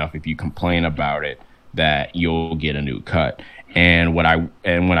movie enough, if you complain about it, that you'll get a new cut. And what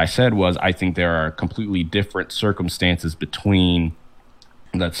I said was, I think there are completely different circumstances between,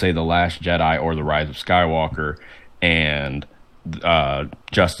 let's say, The Last Jedi or The Rise of Skywalker and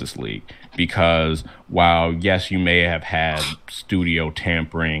Justice League. Because while, yes, you may have had studio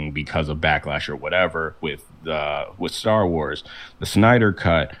tampering because of backlash or whatever with Star Wars, the Snyder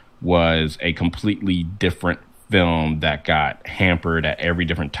Cut was a completely different film that got hampered at every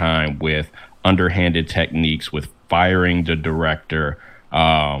different time with underhanded techniques, with firing the director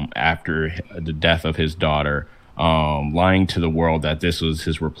after the death of his daughter, lying to the world that this was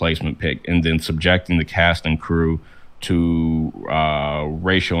his replacement pick, and then subjecting the cast and crew to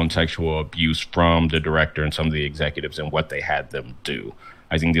racial and sexual abuse from the director and some of the executives and what they had them do.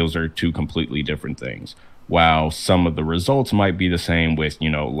 I think those are two completely different things. While some of the results might be the same with,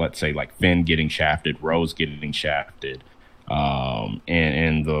 let's say like Finn getting shafted, Rose getting shafted,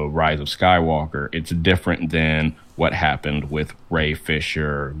 and The Rise of Skywalker, it's different than what happened with Ray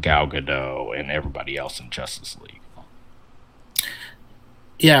Fisher, Gal Gadot, and everybody else in Justice League.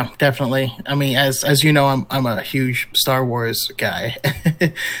 Yeah, definitely. I mean, as you know, I'm a huge Star Wars guy.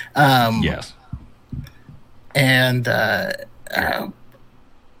 Yes. And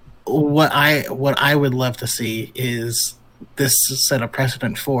what I would love to see is this set a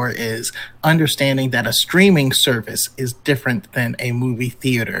precedent for is understanding that a streaming service is different than a movie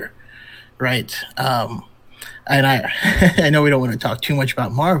theater, right? And I know we don't want to talk too much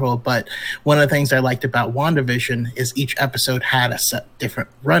about Marvel, but one of the things I liked about WandaVision is each episode had a set different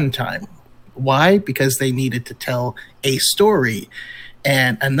runtime. Why? Because they needed to tell a story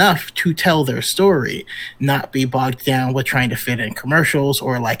and enough to tell their story, not be bogged down with trying to fit in commercials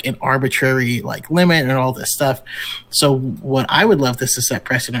or like an arbitrary like limit and all this stuff. So what I would love this to set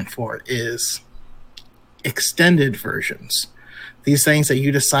precedent for is extended versions. These things that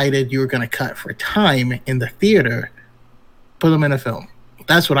you decided you were going to cut for time in the theater, put them in a film.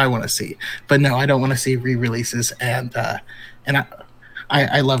 That's what I want to see. But no, I don't want to see re-releases. And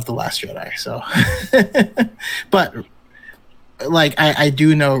I love The Last Jedi. So, but like I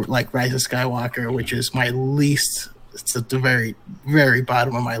do know like Rise of Skywalker, which is my least. It's at the very, very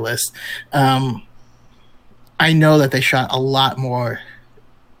bottom of my list. I know that they shot a lot more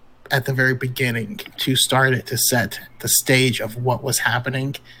at the very beginning to start it, to set the stage of what was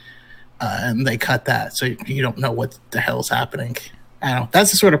happening. And they cut that. So you don't know what the hell's happening. I don't know.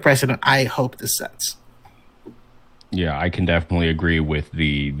 That's the sort of precedent I hope this sets. Yeah, I can definitely agree with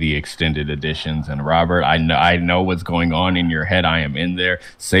the extended editions. And Robert, I know what's going on in your head. I am in there.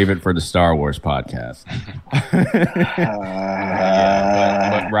 Save it for the Star Wars podcast.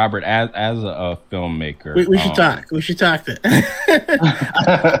 But Robert, as a filmmaker, we should talk. We should talk. I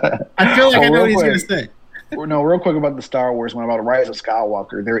feel like I know what he's going to say. No, real quick about the Star Wars one, about Rise of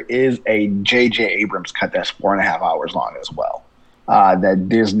Skywalker. There is a J.J. Abrams cut that's 4.5 hours long as well. That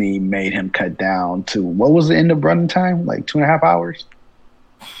Disney made him cut down to, what was the end of running time? Like 2.5 hours?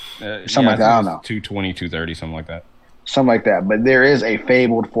 Something like that. I don't know. 220, 230, something like that. Something like that. But there is a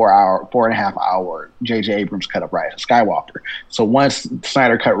fabled 4.5 hour J.J. Abrams cut of Rise of Skywalker. So once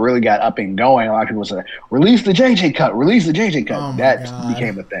Snyder Cut really got up and going, a lot of people said, release the J.J. Cut, release the J.J. Cut. Oh that God.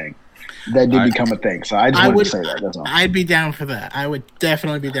 became a thing. That did become a thing. So I just wanted to say that. That's all. I'd be down for that. I would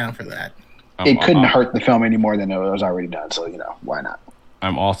definitely be down for that. It couldn't hurt the film any more than it was already done. So, why not?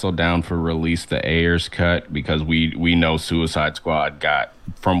 I'm also down for release the Ayers cut because we know Suicide Squad got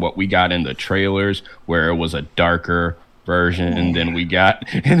from what we got in the trailers where it was a darker version than we got,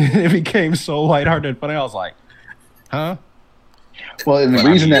 and it became so lighthearted. But I was like, huh? Well, and the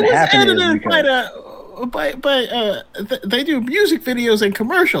reason that happened is because they do music videos and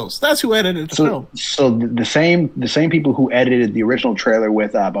commercials. That's who edited the film. So the same people who edited the original trailer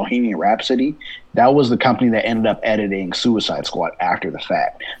with Bohemian Rhapsody, that was the company that ended up editing Suicide Squad after the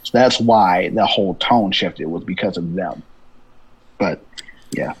fact. So that's why the whole tone shifted, was because of them. But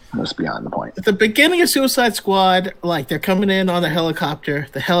yeah, that's beyond the point. At the beginning of Suicide Squad, like they're coming in on the helicopter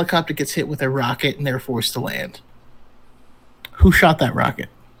gets hit with a rocket and they're forced to land. Who shot that rocket?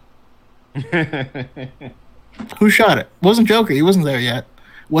 Who shot it? It wasn't Joker. He wasn't there yet.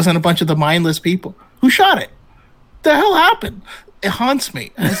 It wasn't a bunch of the mindless people. Who shot it? The hell happened? It haunts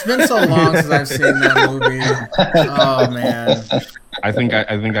me. It's been so long since I've seen that movie. Oh man. I think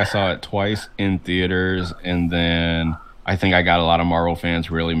I saw it twice in theaters, and then I think I got a lot of Marvel fans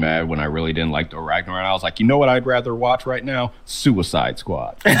really mad when I really didn't like Thor Ragnarok. I was like, you know what I'd rather watch right now? Suicide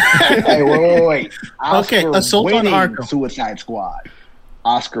Squad. Hey, wait. Okay, Assault on Arkham. Suicide Squad.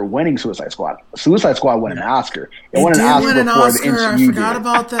 Oscar-winning Suicide Squad. Suicide Squad won an Oscar. It won an Oscar before the MCU I forgot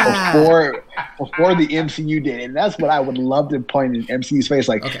about that. Before the MCU did, and that's what I would love to point in MCU's face.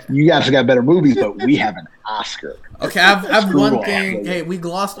 Like, you guys got better movies, but we have an Oscar. Okay, I've one thing. Hey, we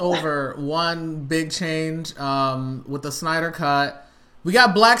glossed over one big change with the Snyder Cut. We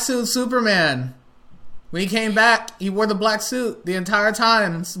got Black Suit Superman. When he came back, he wore the black suit the entire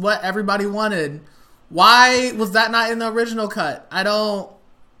time. It's what everybody wanted. Why was that not in the original cut? I don't.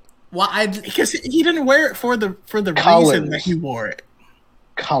 Why? Because he didn't wear it for the reason that he wore it.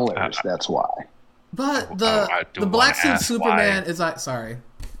 Colors. That's why. But the black suit Superman is like. Sorry,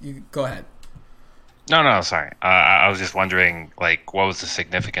 you go ahead. No, sorry. I was just wondering, like, what was the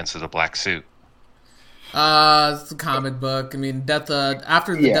significance of the black suit? It's a comic book. I mean,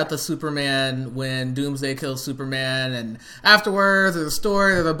 after the death of Superman, when Doomsday kills Superman, and afterwards there's a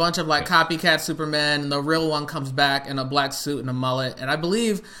story, there's a bunch of like copycat Superman, and the real one comes back in a black suit and a mullet. And I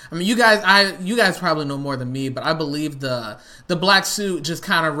believe, I mean, you guys probably know more than me, but I believe the black suit just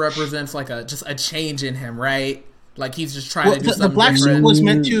kind of represents like just a change in him, right? Like he's just trying to do something. The black different. suit was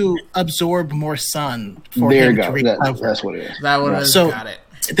meant to absorb more sun for him to recover. That's what it is. That would have got it.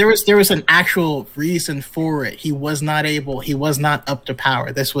 There was an actual reason for it. He was not up to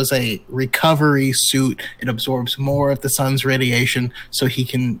power. This was a recovery suit. It absorbs more of the sun's radiation so he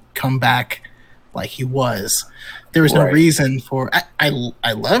can come back like he was. There was no reason for I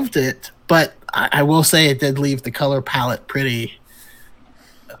loved it, but I will say it did leave the color palette pretty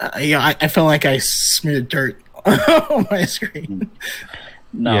I felt like I smeared dirt on my screen.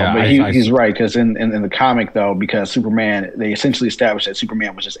 No, yeah, but he's right, because in the comic, though, because Superman, they essentially established that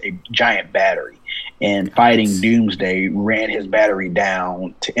Superman was just a giant battery, and fighting Doomsday ran his battery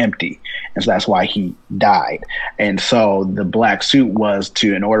down to empty, and so that's why he died. And so the black suit was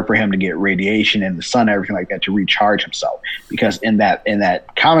in order for him to get radiation and the sun and everything like that, to recharge himself, because in that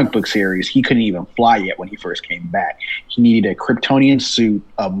comic book series, he couldn't even fly yet when he first came back. He needed a Kryptonian suit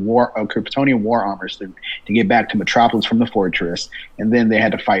Kryptonian war armor suit to get back to Metropolis from the fortress, and then they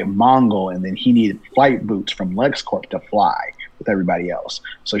had to fight Mongol, and then he needed flight boots from LexCorp to fly with everybody else.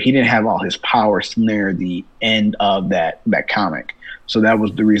 So he didn't have all his powers near the end of that comic. So that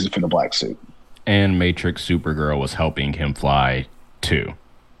was the reason for the black suit. And Matrix Supergirl was helping him fly too.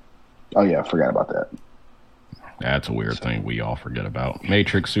 Oh yeah, I forgot about that. That's a weird thing we all forget about.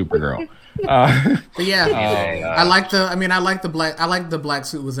 Matrix Supergirl. But yeah, I like the black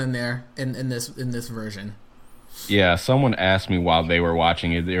suit was in there in this version. Yeah, someone asked me while they were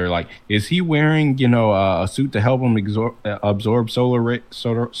watching it. They were like, "Is he wearing, a suit to help him absorb solar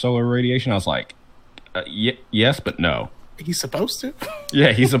radiation?" I was like, "Yes, but no." He's supposed to.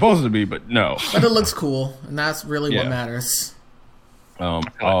 Yeah, he's supposed to be, but no. But it looks cool, and that's really what matters.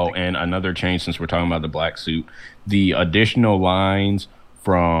 And another change, since we're talking about the black suit, the additional lines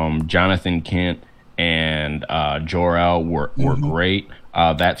from Jonathan Kent and Jor-El were great.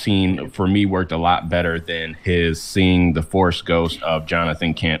 That scene for me worked a lot better than his seeing the Force ghost of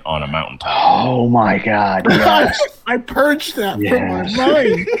Jonathan Kent on a mountaintop. Oh my God! Yes. I purged that from my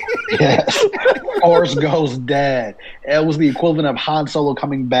mind. Yes, Force ghost dead. It was the equivalent of Han Solo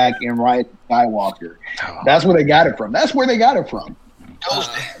coming back in Rise of Skywalker. That's where they got it from. That's where they got it from.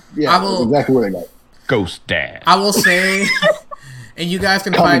 Ghost dead. Yeah, that's exactly where they got it. Ghost dad. I will say, and you guys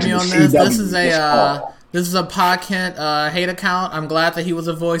can find me on this. This is a Pa Kent hate account. I'm glad that he was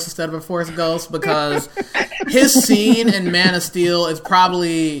a voice instead of a Force ghost, because his scene in Man of Steel is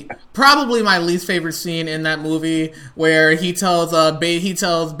probably my least favorite scene in that movie, where he tells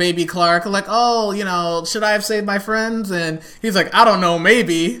Baby Clark, like, oh, you know, should I have saved my friends? And he's like, I don't know,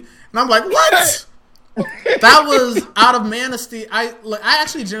 maybe. And I'm like, what? That was out of Man of Steel. I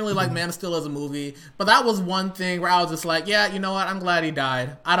actually generally like Man of Steel as a movie, but that was one thing where I was just like, yeah, you know what? I'm glad he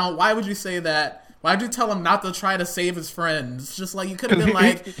died. Why would you say that? Why'd you tell him not to try to save his friends? Just like, you could have been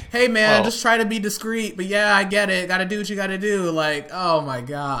like, hey man, just try to be discreet. But yeah, I get it. Gotta do what you gotta do. Like, oh my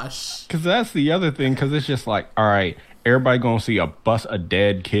gosh. Because that's the other thing. Because it's just like, all right, everybody gonna see a bus of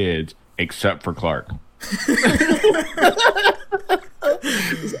dead kids except for Clark.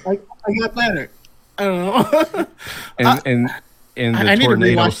 I got better. I don't know. and the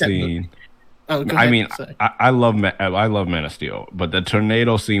tornado scene. Oh, I mean, I love Man of Steel, but the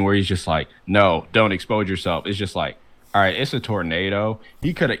tornado scene where he's just like, no, don't expose yourself. It's just like, all right, it's a tornado.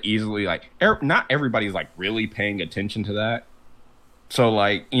 He could have easily, like, not everybody's like really paying attention to that. So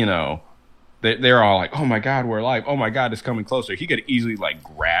like, you know, they're all like, oh my God, we're alive. Oh my God, it's coming closer. He could have easily like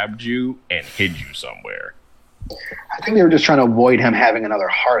grabbed you and hid you somewhere. I think they were just trying to avoid him having another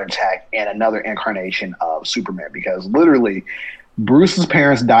heart attack and another incarnation of Superman, because literally Bruce's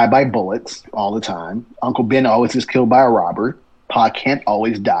parents die by bullets all the time. Uncle Ben always is killed by a robber. Pa Kent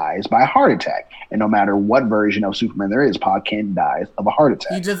always dies by a heart attack. And no matter what version of Superman there is, Pa Kent dies of a heart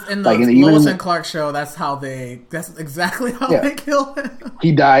attack. He just, in the Lois and Clark show, that's exactly how they kill him.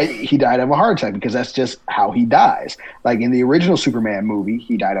 He died of a heart attack because that's just how he dies. Like in the original Superman movie,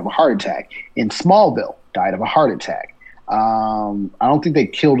 he died of a heart attack. In Smallville, died of a heart attack. I don't think they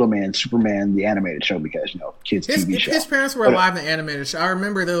killed him in Superman the animated show because, you know, kids TV show. His parents were alive in the animated show. I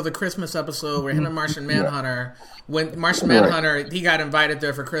remember there was a Christmas episode where him and Martian Manhunter, when Martian Manhunter, he got invited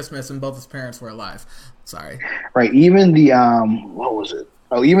there for Christmas and both his parents were alive. Sorry. Right. Even the what was it?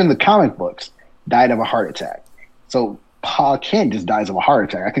 Oh, even the comic books died of a heart attack. So Pa Kent just dies of a heart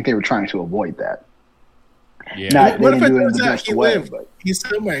attack. I think they were trying to avoid that. Yeah. What if it turns out he lived? He's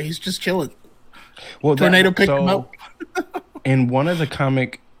somewhere. He's just chilling. Well, tornado picked him up. In one of the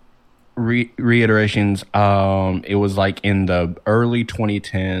comic reiterations, it was like in the early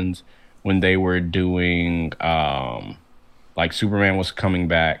 2010s when they were doing like Superman was coming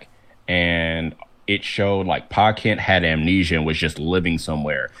back, and it showed like Pa Kent had amnesia and was just living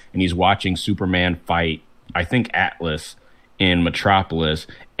somewhere, and he's watching Superman fight, I think, Atlas in Metropolis,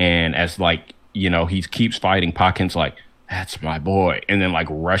 and as like, you know, he keeps fighting, Pa Kent's like, that's my boy, and then like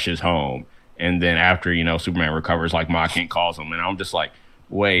rushes home. And then after, you know, Superman recovers, like Ma Kent calls him, and I'm just like,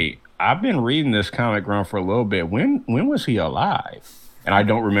 wait, I've been reading this comic run for a little bit. When was he alive? And I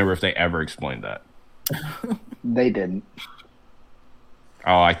don't remember if they ever explained that. They didn't.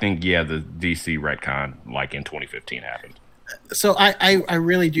 Oh, I think, yeah, the DC retcon, like in 2015, happened. So I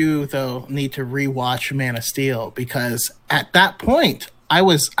really do, though, need to rewatch Man of Steel, because at that point I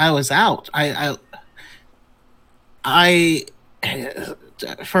was out.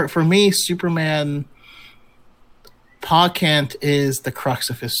 For me, Superman, Pa Kent is the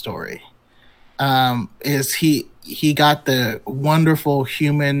crux of his story. Is he got the wonderful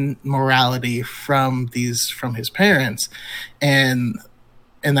human morality from his parents, and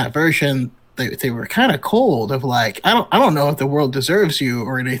in that version they were kind of cold of like, I don't know if the world deserves you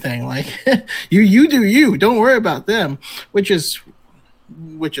or anything, like you do you, don't worry about them, which is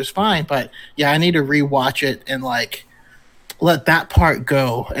fine. But yeah, I need to rewatch it and like let that part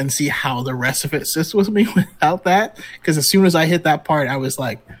go and see how the rest of it sits with me without that. Because as soon as I hit that part, I was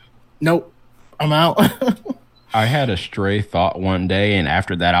like, nope, I'm out. I had a stray thought one day, and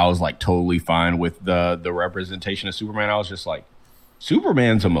after that, I was like totally fine with the representation of Superman. I was just like,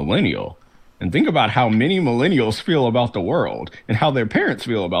 Superman's a millennial. And think about how many millennials feel about the world and how their parents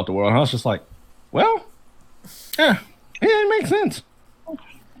feel about the world. And I was just like, well, yeah, it makes sense.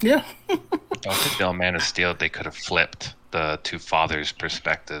 Yeah. I think the Man of Steel, they could have flipped the two fathers'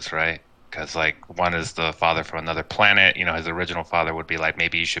 perspectives, right? Because like one is the father from another planet. You know, his original father would be like,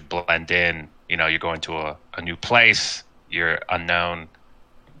 maybe you should blend in. You know, you're going to a new place. You're unknown.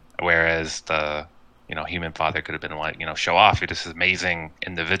 Whereas the human father could have been like, show off you're this amazing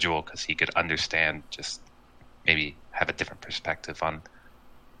individual, because he could understand, just maybe have a different perspective on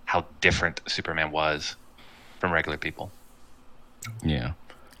how different Superman was from regular people. Yeah.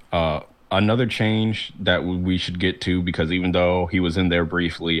 Another change that we should get to, because even though he was in there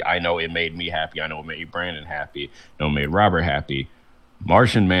briefly, I know it made me happy. I know it made Brandon happy. I know it made Robert happy.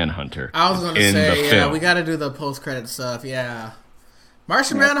 Martian Manhunter. I was going to say, yeah, we got to do the post-credit stuff. Yeah.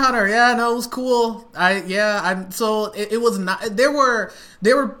 Martian Manhunter, yeah, no, it was cool. It was not. There were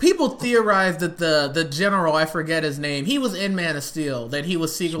people theorized that the general, I forget his name, he was in Man of Steel, that he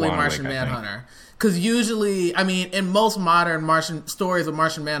was secretly Martian Manhunter. Because usually, I mean, in most modern Martian stories of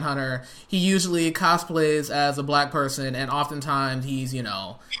Martian Manhunter, he usually cosplays as a black person, and oftentimes he's in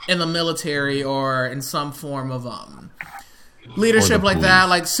the military or in some form of leadership like that.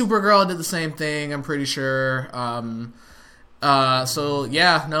 Like Supergirl did the same thing, I'm pretty sure. So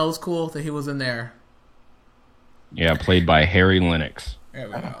yeah, no, it was cool that he was in there. Yeah, played by Harry Lennox. There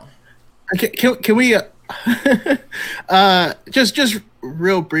we go. Okay, can we just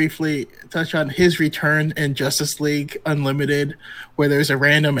real briefly touch on his return in Justice League Unlimited, where there's a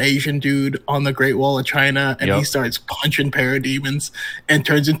random Asian dude on the Great Wall of China, and he starts punching parademons and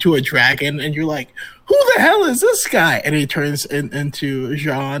turns into a dragon, and you're like, who the hell is this guy? And he turns into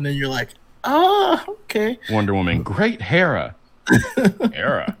Jean, and you're like, oh, okay. Wonder Woman, great Hera.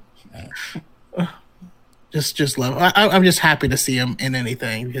 Hera. Just love. I'm just happy to see him in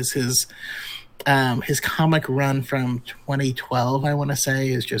anything, because his comic run from 2012, I want to say,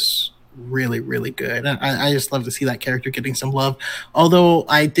 is just really, really good. I just love to see that character getting some love. Although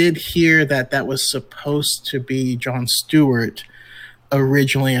I did hear that was supposed to be Jon Stewart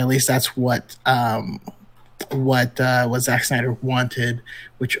originally. At least that's what Zack Snyder wanted,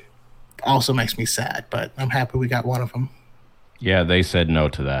 which also makes me sad. But I'm happy we got one of them. Yeah, they said no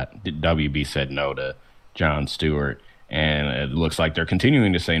to that. WB said no to Jon Stewart. And it looks like they're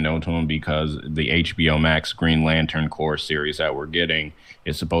continuing to say no to him, because the HBO Max Green Lantern Corps series that we're getting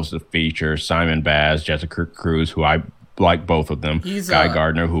is supposed to feature Simon Baz, Jessica Cruz, who I like both of them, Guy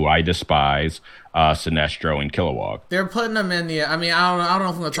Gardner, who I despise, Sinestro, and Kilowog. They're putting them in the... I mean, I don't know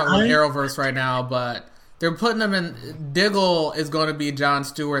if we're going to talk about Arrowverse right now, but they're putting them in... Diggle is going to be Jon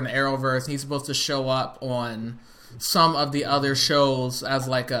Stewart in the Arrowverse, and he's supposed to show up on some of the other shows as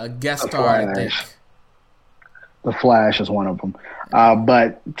like a guest star, I think. The Flash is one of them.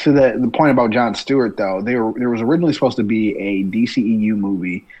 But to the point about Jon Stewart, though, there was originally supposed to be a DCEU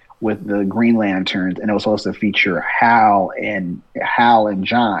movie with the Green Lanterns, and it was supposed to feature Hal and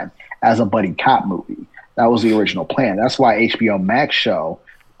John as a buddy cop movie. That was the original plan. That's why HBO Max show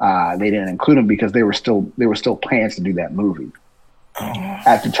they didn't include them, because there were still plans to do that movie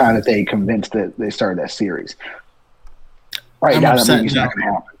at the time that they convinced that they started that series. Right now, that movie's not going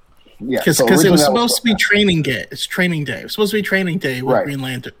to happen. Yeah, because it was supposed to be Training Day. It's Training Day. It was supposed to be Training Day with Green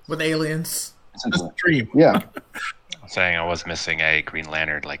Lantern. With aliens. That's a dream. Yeah. I'm saying I was missing a Green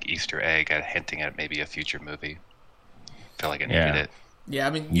Lantern like Easter egg hinting at maybe a future movie. I feel like I needed it. Yeah,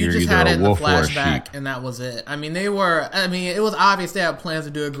 I mean, you just had it in the flashback, and that was it. I mean, it was obvious they had plans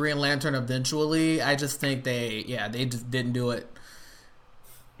to do a Green Lantern eventually. I just think they just didn't do it.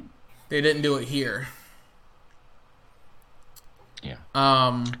 They didn't do it here. Yeah.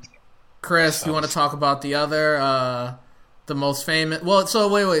 Chris, you want to talk about the other, the most famous? Well,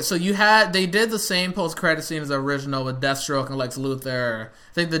 so wait. So they did the same post-credit scene as the original with Deathstroke and Lex Luthor.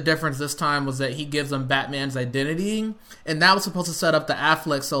 I think the difference this time was that he gives them Batman's identity, and that was supposed to set up the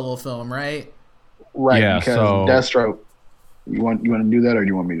Affleck solo film, right? Right. Yeah. Because Deathstroke. You want to do that, or do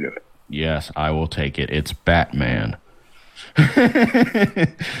you want me to do it? Yes, I will take it. It's Batman. So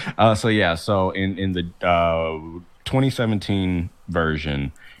in the 2017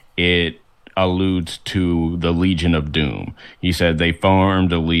 version, it alludes to the Legion of Doom. He said they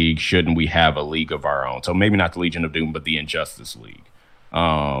formed a league. Shouldn't we have a league of our own? So maybe not the Legion of Doom, but the Injustice League.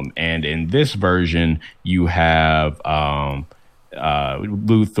 And in this version, you have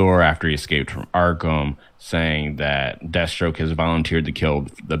Luthor, after he escaped from Arkham, saying that Deathstroke has volunteered to kill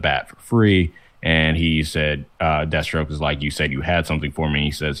the Bat for free. And he said, Deathstroke is like, you said you had something for me. And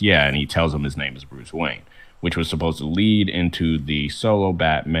he says, yeah. And he tells him his name is Bruce Wayne, which was supposed to lead into the solo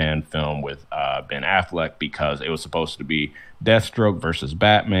Batman film with Ben Affleck, because it was supposed to be Deathstroke versus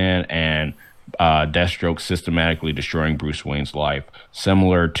Batman, and Deathstroke systematically destroying Bruce Wayne's life,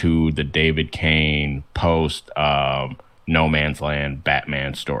 similar to the David Kane post No Man's Land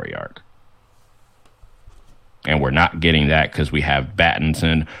Batman story arc. And we're not getting that because we have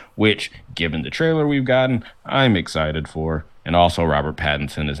Pattinson, which, given the trailer we've gotten, I'm excited for. And also, Robert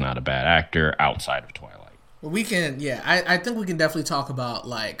Pattinson is not a bad actor outside of Twilight. We can, yeah. I think we can definitely talk about,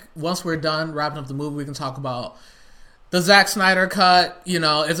 like, once we're done wrapping up the movie, we can talk about the Zack Snyder cut. You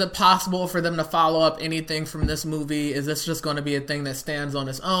know, is it possible for them to follow up anything from this movie? Is this just going to be a thing that stands on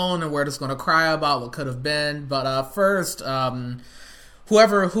its own, and we're just going to cry about what could have been? But first, who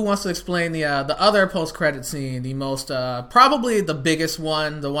wants to explain the other post-credit scene, the most probably the biggest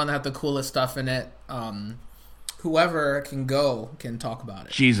one, the one that had the coolest stuff in it. Whoever can talk about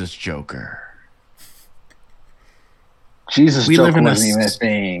it. Jesus Joker. Jesus Joker wasn't even a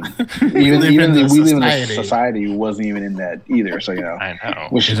thing. We live in a society who wasn't even in that either. So, you know, I know.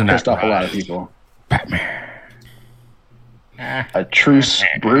 Which pissed off a lot of people. Batman. A truce,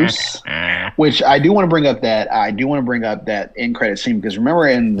 Bruce. Which I do want to bring up that end credit scene, because remember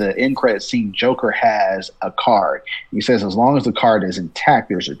in the end credit scene, Joker has a card. He says as long as the card is intact,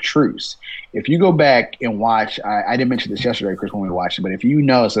 there's a truce. If you go back and watch, I didn't mention this yesterday, Chris, when we watched it, but if you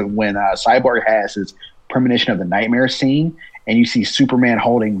notice that when Cyborg has his premonition of the nightmare scene, and you see Superman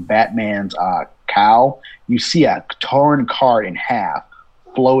holding Batman's cowl, you see a torn card in half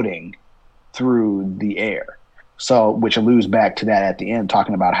floating through the air. So, which alludes back to that at the end,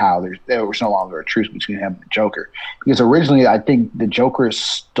 talking about how there was no longer a truce between him and the Joker. Because originally, I think the Joker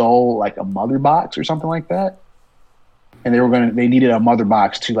stole like a mother box or something like that, and they needed a mother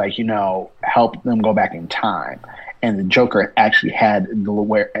box to, like, you know, help them go back in time. And the Joker actually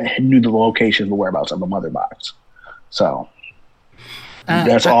knew the location, the whereabouts of the mother box. So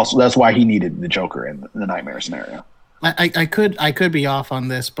that's why he needed the Joker in the nightmare scenario. I could be off on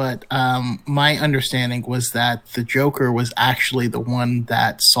this, but my understanding was that the Joker was actually the one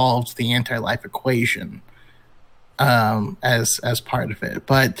that solved the anti-life equation as part of it.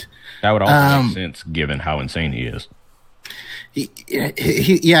 But that would also make sense given how insane he is.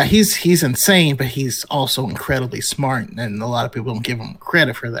 He's insane, but he's also incredibly smart, and a lot of people don't give him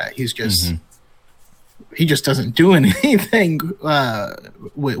credit for that. He's just he just doesn't do anything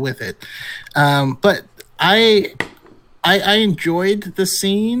with it. But I enjoyed the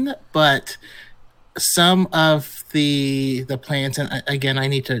scene, but some of the plans, and again, I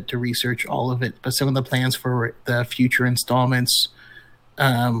need to research all of it, but some of the plans for the future installments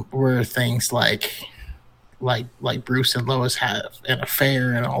were things like Bruce and Lois have an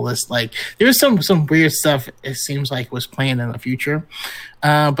affair and all this. Like, there's some weird stuff it seems like was planned in the future.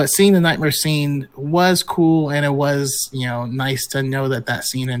 But seeing the nightmare scene was cool, and it was, you know, nice to know that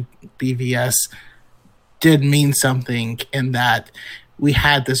scene in BVS did mean something, in that we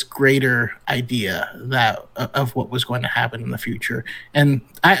had this greater idea of what was going to happen in the future. And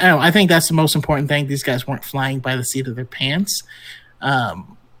I think that's the most important thing. These guys weren't flying by the seat of their pants,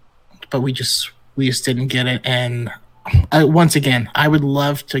 but we just didn't get it. And once again, I would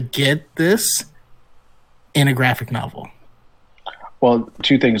love to get this in a graphic novel. Well,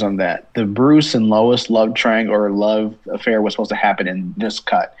 two things on that. The Bruce and Lois love triangle or love affair was supposed to happen in this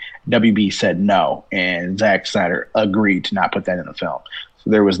cut. WB said no, and Zack Snyder agreed to not put that in the film. So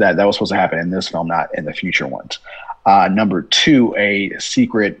there was that. That was supposed to happen in this film, not in the future ones. Number two, a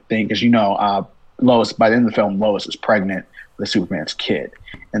secret thing, because, you know, Lois, by the end of the film, Lois is pregnant with Superman's kid.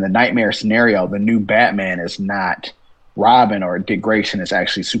 In the nightmare scenario, the new Batman is not Robin or Dick Grayson. It's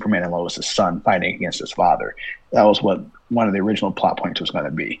actually Superman and Lois' son fighting against his father. That was what one of the original plot points was going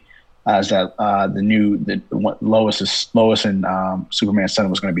to be. Is that Lois and Superman's son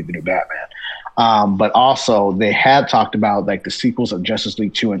was going to be the new Batman. But also they had talked about, like, the sequels of Justice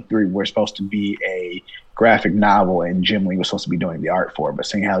League 2 and 3 were supposed to be a graphic novel, and Jim Lee was supposed to be doing the art for it. But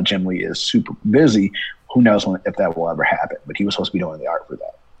seeing how Jim Lee is super busy, who knows if that will ever happen. But he was supposed to be doing the art for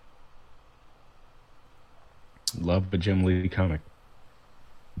that. Love the Jim Lee comic.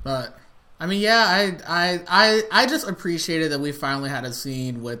 But I mean, yeah, I just appreciated that we finally had a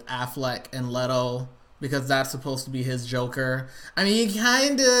scene with Affleck and Leto, because that's supposed to be his Joker. I mean,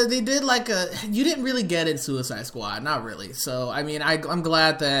 they did like you didn't really get it in Suicide Squad, not really. So I mean, I'm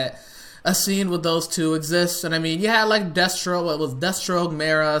glad that a scene with those two exists. And I mean, you had like Deathstroke,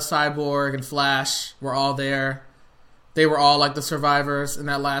 Mara, Cyborg, and Flash were all there. They were all like the survivors in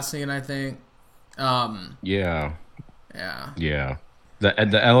that last scene, I think. Yeah.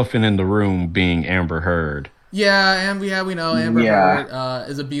 The elephant in the room being Amber Heard. Yeah, and we know Amber Heard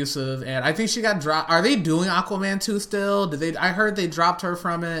is abusive, and I think she got dropped. Are they doing Aquaman 2 still? I heard they dropped her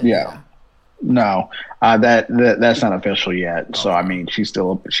from it. Yeah. No, that's not official yet. Oh. So I mean, she's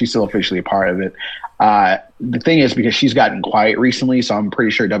still officially a part of it. The thing is, because she's gotten quiet recently, so I'm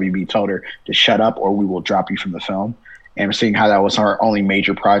pretty sure WB told her to shut up or we will drop you from the film. And seeing how that was her only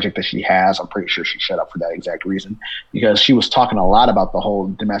major project that she has, I'm pretty sure she shut up for that exact reason, because she was talking a lot about the whole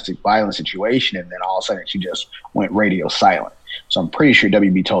domestic violence situation, and then all of a sudden she just went radio silent. So I'm pretty sure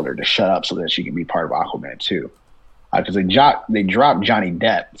WB told her to shut up so that she can be part of Aquaman too. Because they dropped Johnny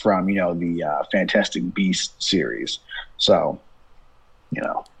Depp from the Fantastic Beasts series. So,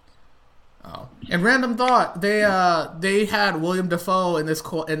 Oh. And random thought, they had William Dafoe in this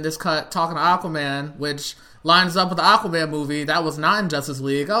cut talking to Aquaman, which lines up with the Aquaman movie that was not in Justice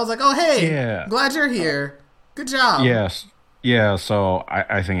League. I was like, oh hey, glad you're here. Good job. Yes. Yeah, so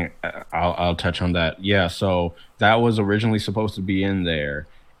I think I'll touch on that. Yeah, so that was originally supposed to be in there,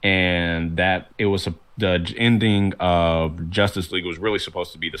 and that it was the ending of Justice League was really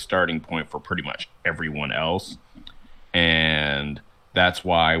supposed to be the starting point for pretty much everyone else. And that's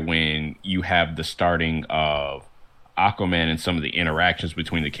why when you have the starting of Aquaman and some of the interactions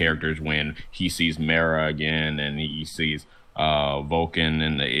between the characters, when he sees Mera again and he sees Vulcan,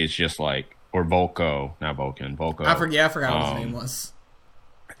 and it's just like, or Volko, not Vulcan, Volko. I forgot what his name was.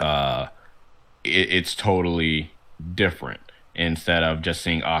 It's totally different. Instead of just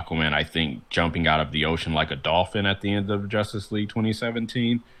seeing Aquaman, I think, jumping out of the ocean like a dolphin at the end of Justice League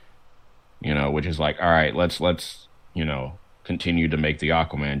 2017, which is like, all right, let's continue to make the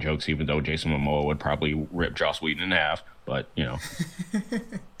Aquaman jokes, even though Jason Momoa would probably rip Joss Whedon in half. But,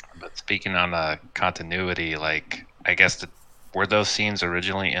 But speaking on continuity, like, I guess were those scenes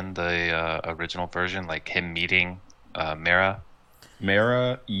originally in the original version, like him meeting Mera?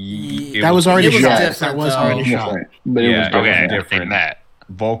 That was already shot. That was already shot. But it was different. That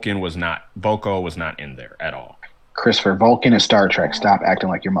Vulcan was not. Volko was not in there at all. Christopher, Vulcan is Star Trek. Stop acting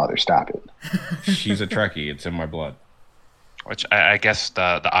like your mother. Stop it. She's a Trekkie. It's in my blood. Which I guess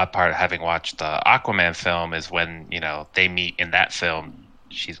the odd part of having watched the Aquaman film is when they meet in that film,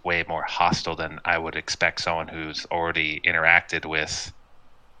 she's way more hostile than I would expect someone who's already interacted with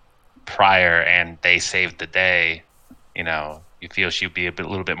prior, and they saved the day. You feel she'd be a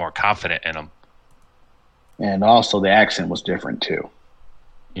little bit more confident in him. And also the accent was different too.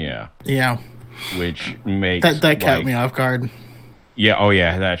 Yeah. Yeah. Which makes that caught me off guard. Yeah. Oh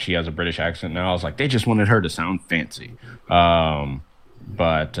yeah. That she has a British accent now. I was like, they just wanted her to sound fancy. The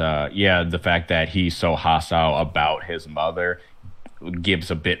fact that he's so hostile about his mother gives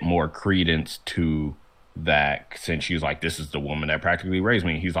a bit more credence to that, since she's like, this is the woman that practically raised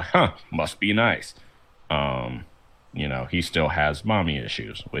me. He's like, must be nice. He still has mommy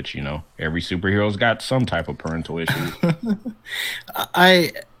issues, which, every superhero's got some type of parental issues.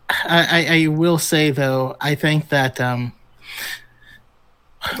 I will say, though, I think that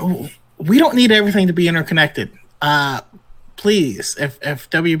we don't need everything to be interconnected. Please, if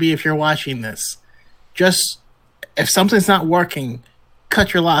WB, if you're watching this, just if something's not working,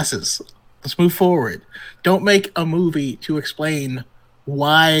 cut your losses. Let's move forward. Don't make a movie to explain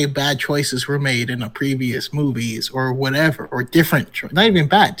why bad choices were made in a previous movies or whatever, or different, not even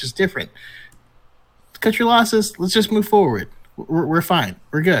bad, just different. Cut your losses. Let's just move forward. We're fine.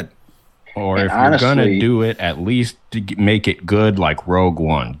 We're good. Or if you're gonna do it, at least make it good, like Rogue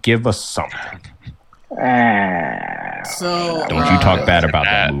One. Give us something. So don't you talk bad about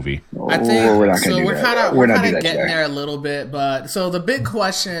that movie. I think we're kind of getting there a little bit, but so the big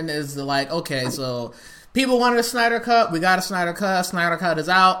question is okay, so people wanted a Snyder Cut. We got a Snyder Cut. Snyder Cut is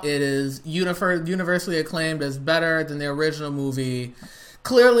out. It is universally acclaimed as better than the original movie.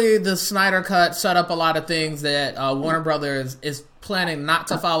 Clearly, the Snyder Cut set up a lot of things that Warner Brothers is planning not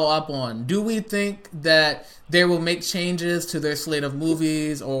to follow up on. Do we think that they will make changes to their slate of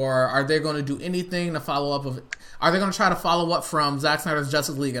movies, or are they going to do anything to follow up of? Are they going to try to follow up from Zack Snyder's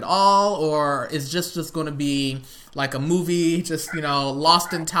Justice League at all, or is just going to be like a movie, just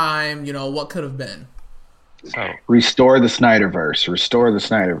lost in time? What could have been? So restore the Snyderverse. Restore the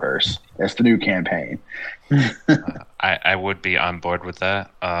Snyderverse. That's the new campaign. I would be on board with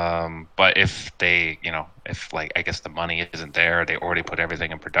that. But if they, I guess the money isn't there, they already put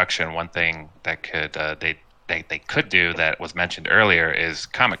everything in production. One thing that could they could do that was mentioned earlier is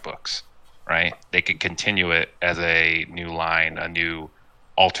comic books, right? They could continue it as a new line, a new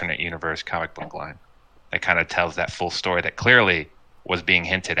alternate universe comic book line that kind of tells that full story that clearly was being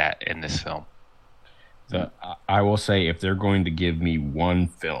hinted at in this film. I will say, if they're going to give me one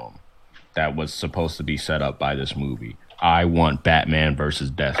film that was supposed to be set up by this movie, I want Batman versus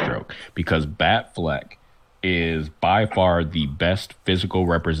Deathstroke, because Batfleck is by far the best physical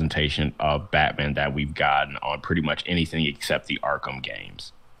representation of Batman that we've gotten on pretty much anything except the Arkham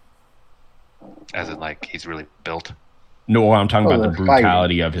games. As in, he's really built? No, I'm talking about the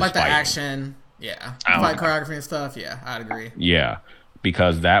brutality of his fighting. Like the action, yeah. Fight choreography and stuff, yeah, I'd agree. Yeah.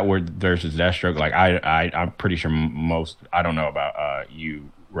 Because that word versus Deathstroke, I'm pretty sure most, I don't know about you,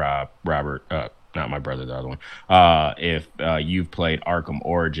 Robert, not my brother, the other one. If you've played Arkham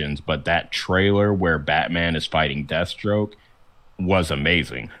Origins, but that trailer where Batman is fighting Deathstroke was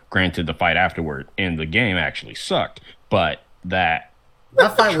amazing. Granted, the fight afterward in the game actually sucked, but that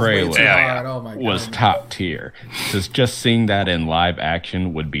fight trailer was way too hard. Oh my god, was top tier. Just seeing that in live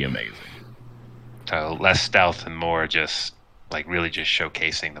action would be amazing. So less stealth and more just like really just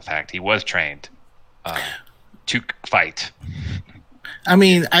showcasing the fact he was trained to fight. I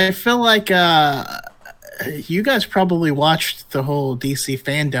mean, I feel like you guys probably watched the whole DC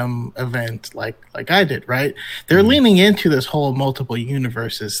fandom event like I did, right? They're leaning into this whole multiple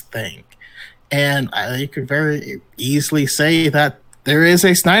universes thing. And you could very easily say that there is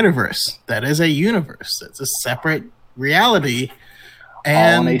a Snyderverse. That is a universe. It's a separate reality.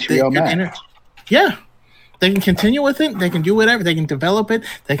 And all on HBO Max. Yeah. They can continue with it. They can do whatever. They can develop it.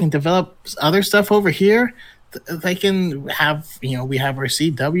 They can develop other stuff over here. They can have, we have our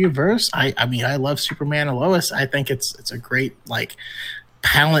CW verse. I mean, I love Superman and Lois. I think it's a great, like,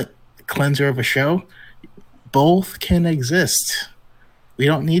 palate cleanser of a show. Both can exist. We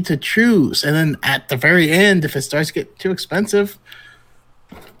don't need to choose. And then at the very end, if it starts to get too expensive,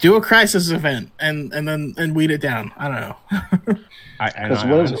 do a Crisis event and then weed it down. I don't know. I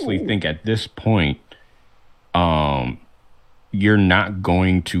honestly think at this point, you're not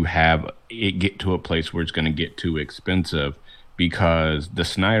going to have it get to a place where it's going to get too expensive because the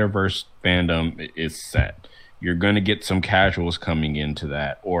Snyderverse fandom is set. You're going to get some casuals coming into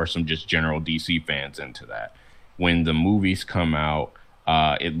that or some just general DC fans into that. When the movies come out,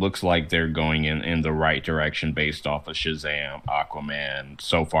 it looks like they're going in the right direction based off of Shazam, Aquaman,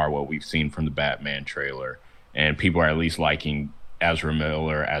 so far what we've seen from the Batman trailer. And people are at least liking Ezra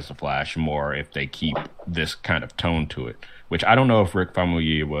Miller as the Flash more if they keep this kind of tone to it, which I don't know if Rick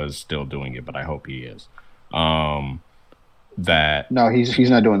Famuyiwa was still doing it, but I hope he is. No, he's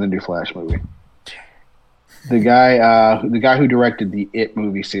not doing the new Flash movie. The guy who directed the It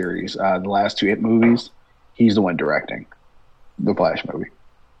movie series, the last two It movies, he's the one directing the Flash movie.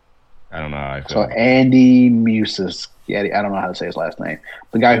 I don't know how I feel. So Andy Muschietti, I don't know how to say his last name.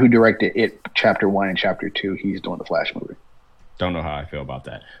 The guy who directed It Chapter 1 and Chapter 2, he's doing the Flash movie. Don't know how I feel about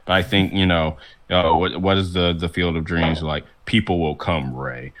that, but I think what is the Field of Dreams like? People will come,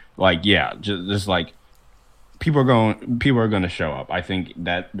 Ray. Like, yeah, just like people are going to show up. I think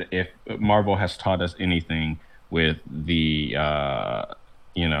that if Marvel has taught us anything with the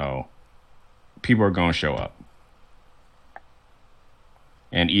people are going to show up,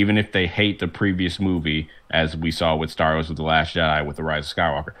 and even if they hate the previous movie, as we saw with Star Wars with The Last Jedi with The Rise of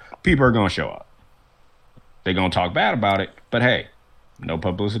Skywalker, people are going to show up. They're going to talk bad about it, but hey, no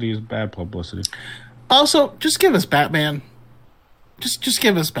publicity is bad publicity. Also, just give us Batman. Just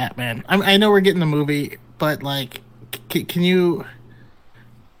give us Batman. I know we're getting the movie, but like, can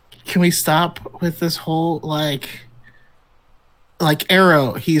we stop with this whole like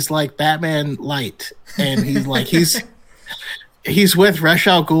Arrow? He's like Batman Light, and he's like he's with Ra's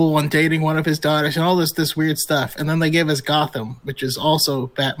al Ghul and dating one of his daughters and all this weird stuff. And then they give us Gotham, which is also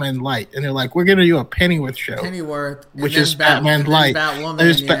Batman Light. And they're like, we're going to do a Pennyworth show. Pennyworth. Which is Batman Light. Batwoman,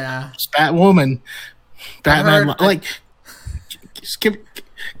 There's Batwoman. Batman Light. Like,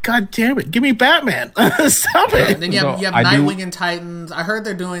 God damn it. Give me Batman. Stop it. And then you have Nightwing and Titans. I heard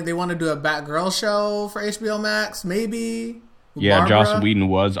they want to do a Batgirl show for HBO Max, maybe. Yeah, Barbara. Joss Whedon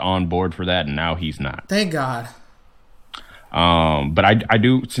was on board for that, and now he's not. Thank God. But I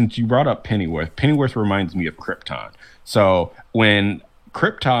do, since you brought up Pennyworth reminds me of Krypton. So when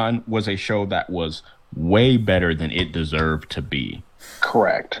Krypton was a show that was way better than it deserved to be.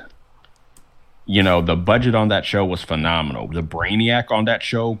 Correct. The budget on that show was phenomenal. The Brainiac on that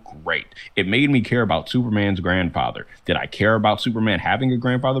show, great. It made me care about Superman's grandfather. Did I care about Superman having a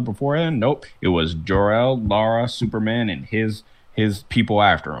grandfather beforehand? Nope. It was Jor-El, Lara, Superman, and his people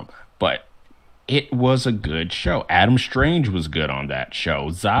after him. But it was a good show. Adam Strange was good on that show.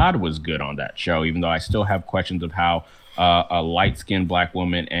 Zod was good on that show, even though I still have questions of how a light-skinned black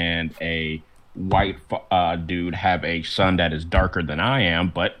woman and a white dude have a son that is darker than I am.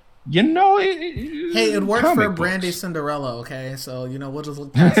 But, hey, it worked for Brandy Cinderella, okay? So, we'll just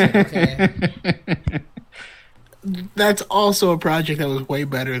look past it, okay? That's also a project that was way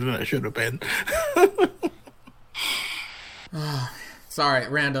better than it should have been. Sorry,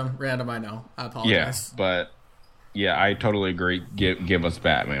 random. I know. I apologize. Yeah, but yeah, I totally agree. Give us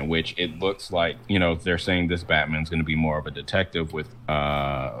Batman, which it looks like they're saying this Batman's going to be more of a detective with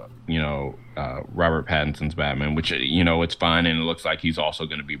Robert Pattinson's Batman, which it's fine, and it looks like he's also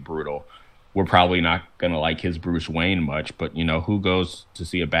going to be brutal. We're probably not going to like his Bruce Wayne much, but who goes to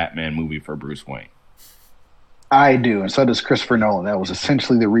see a Batman movie for Bruce Wayne? I do, and so does Christopher Nolan. That was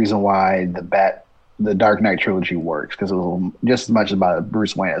essentially the reason why the the Dark Knight trilogy works because it was just as much about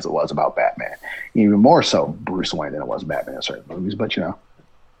Bruce Wayne as it was about Batman. Even more so Bruce Wayne than it was Batman in certain movies. But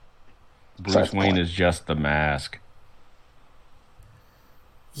Bruce Wayne is just the mask.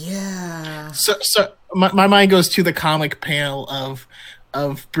 Yeah. So my mind goes to the comic panel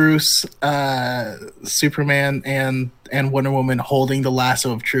of Bruce, Superman, and Wonder Woman holding the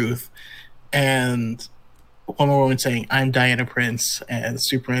lasso of truth, and Wonder Woman saying, "I'm Diana Prince," and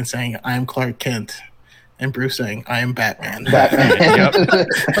Superman saying, "I'm Clark Kent," and Bruce saying, "I am Batman." But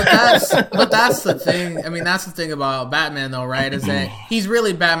that's the thing. I mean, that's the thing about Batman, though, right? Is that he's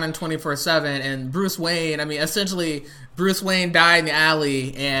really Batman 24/7, and Bruce Wayne. I mean, essentially, Bruce Wayne died in the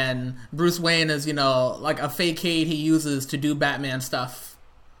alley, and Bruce Wayne is, like a facade he uses to do Batman stuff.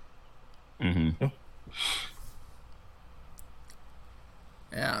 Mm-hmm.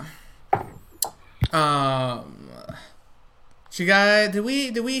 Yeah. Did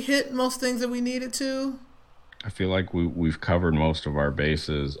we hit most things that we needed to? I feel like we've covered most of our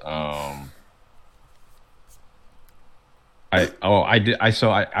bases. I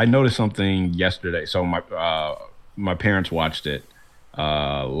noticed something yesterday. So my parents watched it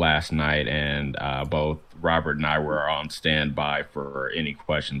last night, and both Robert and I were on standby for any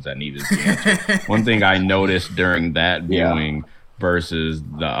questions that needed to be answered. One thing I noticed during that viewing versus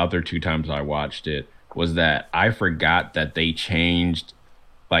the other two times I watched it was that I forgot that they changed.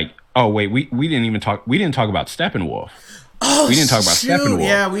 Like, oh wait, we didn't talk about Steppenwolf. Oh, we didn't talk about Steppenwolf.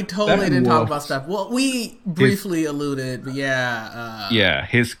 Yeah, we totally didn't talk about Steppenwolf. Well, we briefly alluded, but yeah.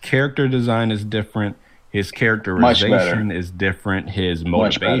 His character design is different. His characterization is different. His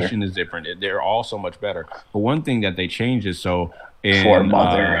motivation is different. They're all so much better. But one thing that they changed is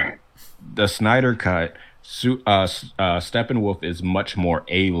in the Snyder Cut, Steppenwolf is much more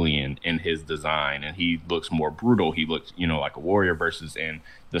alien in his design, and he looks more brutal. He looks, like a warrior. Versus in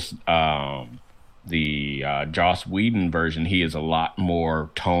this the Joss Whedon version, he is a lot more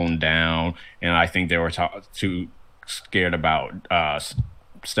toned down, and I think they were too scared about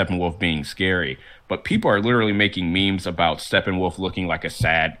Steppenwolf being scary. But people are literally making memes about Steppenwolf looking like a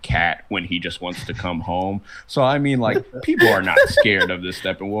sad cat when he just wants to come home. So, I mean, like, people are not scared of this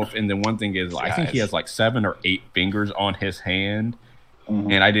Steppenwolf. And then one thing is, I think he has like 7 or 8 fingers on his hand.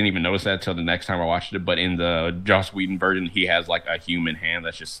 Mm-hmm. And I didn't even notice that until the next time I watched it. But in the Joss Whedon version, he has like a human hand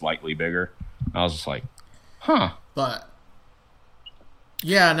that's just slightly bigger. I was just like, huh. But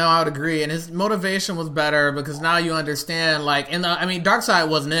yeah, no, I would agree. And his motivation was better because now you understand, Darkseid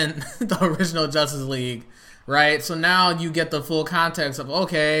wasn't in the original Justice League, right? So now you get the full context of,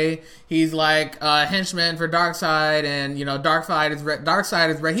 okay, he's like a henchman for Darkseid, and, Darkseid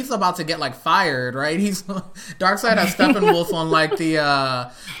is ready. He's about to get, fired, right? Darkseid has Steppenwolf on, the,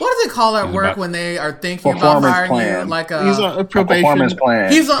 what do they call at work when they are thinking about hiring you? He's on a probation. Performance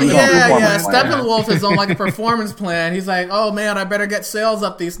plan. Steppenwolf is on, a performance plan. He's like, oh, man, I better get sales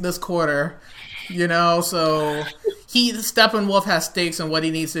up this quarter. So Steppenwolf has stakes in what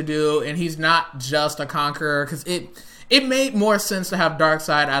he needs to do, and he's not just a conqueror, because it made more sense to have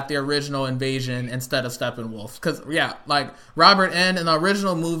Darkseid at the original Invasion instead of Steppenwolf. Because, Robert N. in the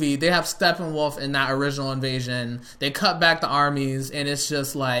original movie, they have Steppenwolf in that original Invasion. They cut back the armies, and it's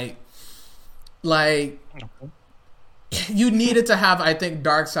just you needed to have, I think,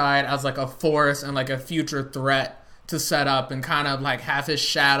 Darkseid as a force and a future threat to set up and kind of have his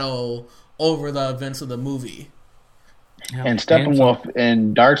shadow over the events of the movie. And Steppenwolf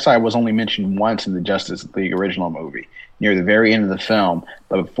and Darkseid was only mentioned once in the Justice League original movie, near the very end of the film.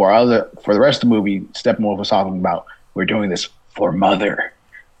 But for the rest of the movie, Steppenwolf was talking about, we're doing this for Mother.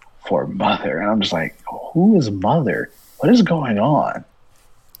 And I'm just like, who is Mother? What is going on?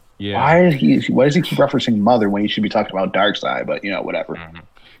 Yeah. Why does he keep referencing Mother when he should be talking about Darkseid? But whatever. Mm-hmm.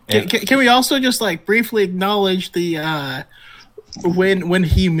 Can we also just briefly acknowledge the when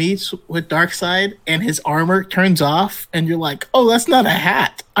he meets with Darkseid and his armor turns off, and you're like, oh, that's not a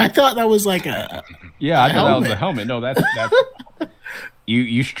hat. I thought that was like a I thought that was a helmet. No, that's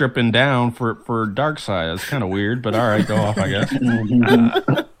you stripping down for Darkseid. That's kind of weird, but all right, go off, I guess.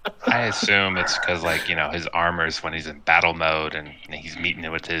 I assume it's because his armor's when he's in battle mode and he's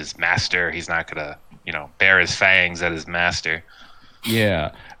meeting with his master. He's not gonna bare his fangs at his master.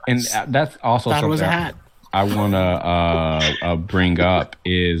 Yeah, and that's also thought something it was a hat. I want to bring up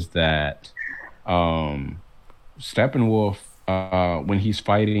is that Steppenwolf, when he's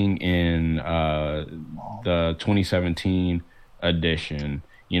fighting in the 2017 edition,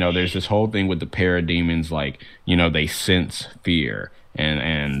 there's this whole thing with the parademons, they sense fear,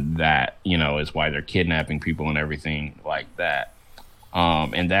 and that, is why they're kidnapping people and everything like that.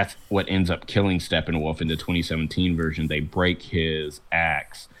 And that's what ends up killing Steppenwolf in the 2017 version. They break his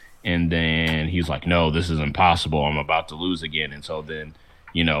axe, And then he's like, no, this is impossible. I'm about to lose again. And so then,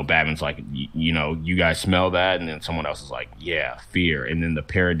 Batman's like, you guys smell that? And then someone else is like, yeah, fear. And then the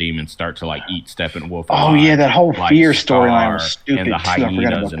parademons start to like eat Steppenwolf. Oh, yeah, that whole fear storyline was stupid. And the too. I forgot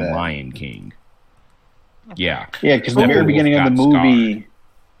hyenas about and that. Lion King. Yeah. Yeah, because the very beginning of the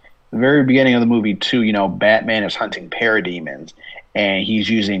movie, too, Batman is hunting parademons, and he's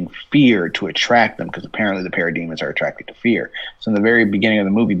using fear to attract them because apparently the parademons are attracted to fear. So in the very beginning of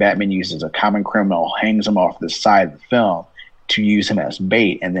the movie, Batman uses a common criminal, hangs him off the side of the film to use him as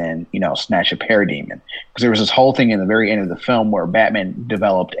bait, and then snatch a parademon. Because there was this whole thing in the very end of the film where Batman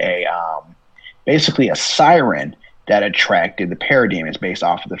developed basically a siren that attracted the parademons based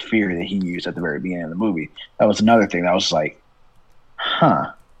off of the fear that he used at the very beginning of the movie. That was another thing that was like,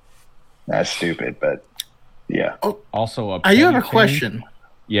 that's stupid, but yeah. Also, I do have a question.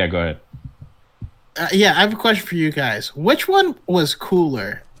 Yeah, go ahead. I have a question for you guys. Which one was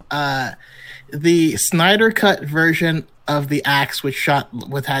cooler? The Snyder Cut version of the axe, which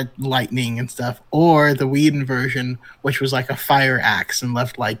had lightning and stuff, or the Whedon version, which was like a fire axe and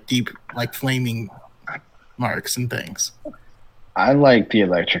left like deep, like flaming marks and things? I like the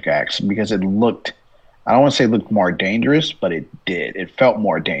electric axe because it looked, I don't want to say it looked more dangerous, but it did. It felt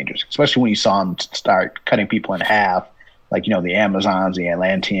more dangerous, especially when you saw him start cutting people in half. Like, the Amazons, the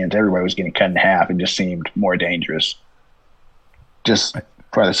Atlanteans, everybody was getting cut in half. It just seemed more dangerous. Just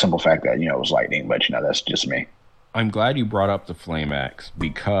for the simple fact that, it was lightning, but, that's just me. I'm glad you brought up the flame axe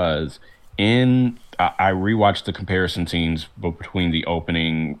because I rewatched the comparison scenes between the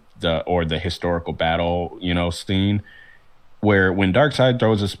opening, the historical battle, scene, where when Darkseid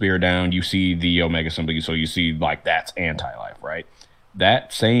throws a spear down, you see the Omega symbol, so you see like that's anti-life, right?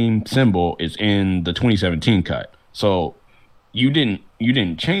 That same symbol is in the 2017 cut. So you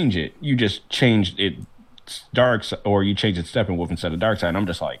didn't change it. You just changed it or you changed it Steppenwolf instead of Darkseid. And I'm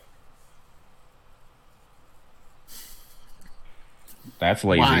just like, that's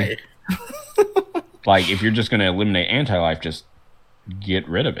lazy. Why? Like, if you're just going to eliminate anti-life, just get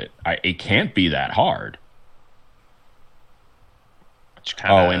rid of it. It can't be that hard.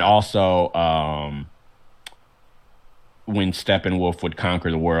 And also, when Steppenwolf would conquer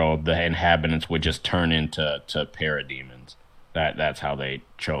the world, the inhabitants would just turn into parademons. That's how they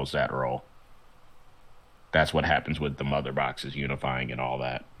chose that role. That's what happens with the mother boxes unifying and all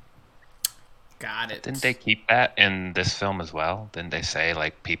that. Got it. Didn't they keep that in this film as well? Didn't they say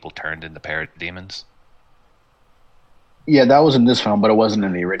like people turned into parademons? Yeah, that was in this film, but it wasn't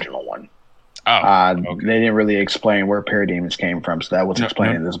in the original one. Okay. They didn't really explain where parademons came from, so that was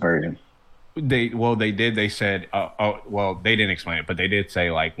explained in this version. They did. They said, they didn't explain it, but they did say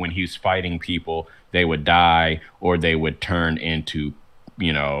like when he was fighting people, they would die or they would turn into,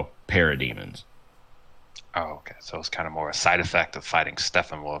 parademons. Oh, okay. So it's kind of more a side effect of fighting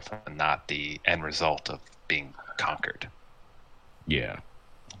Steppenwolf and not the end result of being conquered. Yeah.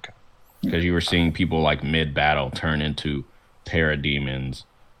 Okay. Because you were seeing people like mid-battle turn into parademons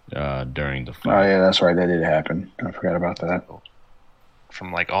during the fight. Oh, yeah, that's right. That did happen. I forgot about that.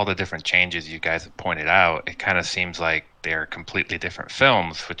 From like all the different changes you guys have pointed out, it kind of seems like they're completely different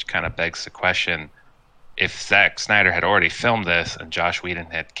films, which kind of begs the question, if Zack Snyder had already filmed this and Josh Whedon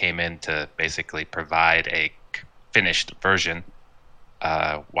had came in to basically provide a finished version,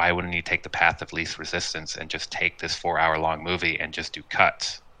 why wouldn't he take the path of least resistance and just take this 4-hour-long movie and just do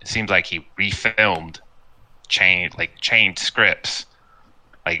cuts? It seems like he refilmed, changed scripts,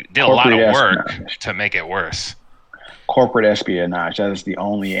 like did a lot of work to make it worse. Corporate espionage. That is the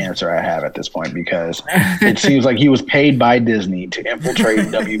only answer I have at this point because it seems like he was paid by Disney to infiltrate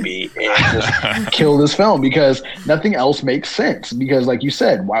WB and just kill this film because nothing else makes sense. Because, like you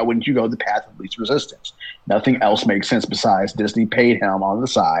said, why wouldn't you go the path of least resistance? Nothing else makes sense besides Disney paid him on the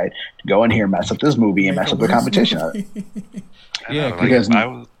side to go in here, mess up this movie, and mess up the competition. Yeah, because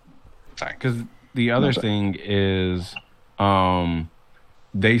the other thing is,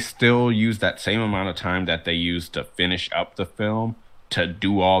 they still use that same amount of time that they used to finish up the film to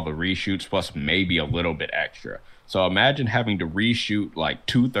do all the reshoots plus maybe a little bit extra. So imagine having to reshoot like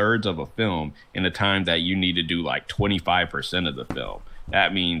 2/3 of a film in a time that you need to do like 25% of the film.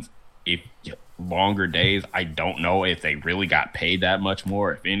 That means if longer days, I don't know if they really got paid that much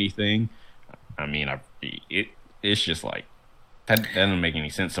more, if anything. I mean, it's just like, that doesn't make any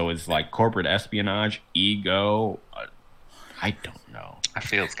sense. So it's like corporate espionage, ego. I don't know. I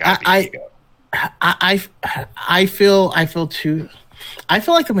feel it's got to be ego. I feel too. I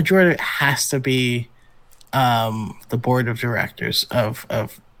feel like the majority of it has to be the board of directors of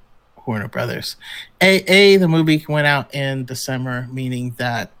Warner Brothers. The movie went out in December, meaning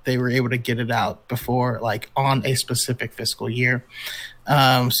that they were able to get it out before, like on a specific fiscal year.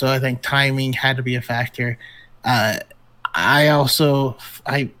 So I think timing had to be a factor. I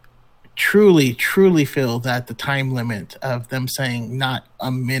truly feel that the time limit of them saying not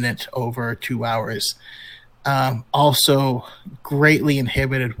a minute over 2 hours also greatly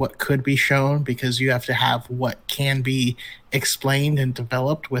inhibited what could be shown, because you have to have what can be explained and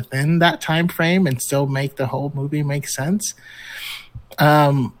developed within that time frame and still make the whole movie make sense.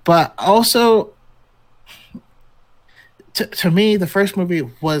 But also, to me, the first movie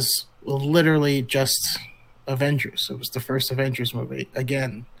was literally just Avengers. It was the first Avengers movie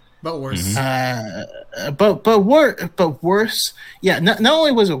again. But worse. But worse. Yeah, not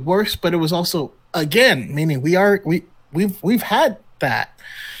only was it worse, but it was also again, meaning we've had that.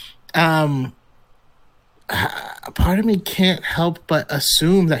 Part of me can't help but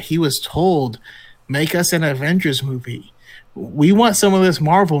assume that he was told, make us an Avengers movie. We want some of this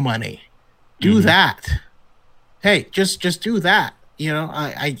Marvel money. Do that. Hey, just do that. You know,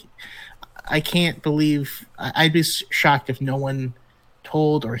 I can't believe. I'd be shocked if no one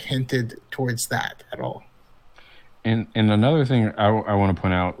told or hinted towards that at all. And another thing I want to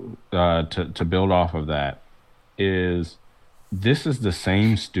point out to build off of that is this is the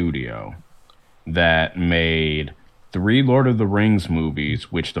same studio that made 3 Lord of the Rings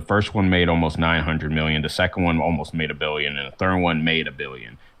movies, which the first one made almost $900 million, the second one almost made $1 billion, and the third one made $1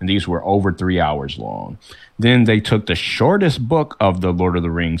 billion. And these were over 3 hours long. Then they took the shortest book of the Lord of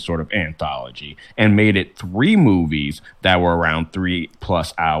the Rings sort of anthology and made it 3 movies that were around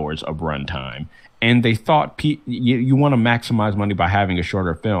 3+ hours of runtime. And they thought you want to maximize money by having a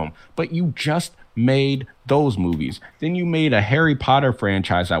shorter film, but you just made those movies. Then you made a Harry Potter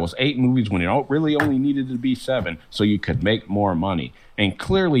franchise that was 8 movies when it really only needed to be 7, so you could make more money. And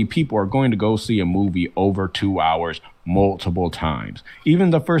clearly people are going to go see a movie over 2 hours multiple times.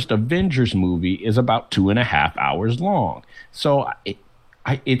 Even the first Avengers movie is about 2.5 hours long. So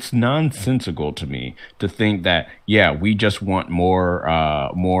it's nonsensical to me to think that, yeah, we just want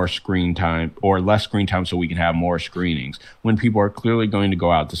more screen time or less screen time so we can have more screenings, when people are clearly going to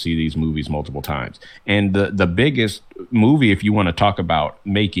go out to see these movies multiple times. And the biggest movie, if you want to talk about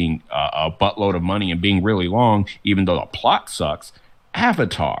making a buttload of money and being really long, even though the plot sucks,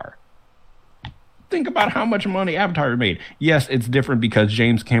 Avatar. Think about how much money Avatar made. Yes, it's different because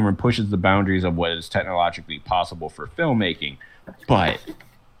James Cameron pushes the boundaries of what is technologically possible for filmmaking. But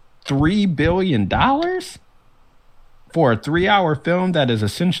 $3 billion for a 3-hour film that is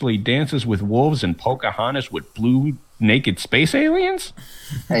essentially Dances with Wolves and Pocahontas with blue naked space aliens?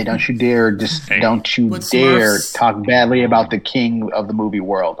 Hey, don't you dare talk badly about the king of the movie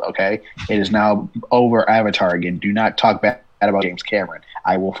world, okay? It is now over Avatar again. Do not talk bad about James Cameron.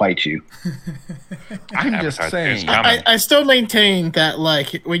 I will fight you. I'm just saying. I still maintain that,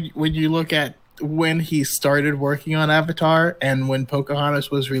 like, when you look at when he started working on Avatar and when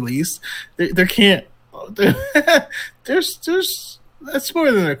Pocahontas was released, there can't there's that's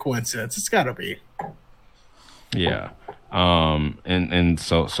more than a coincidence. It's got to be. Yeah. And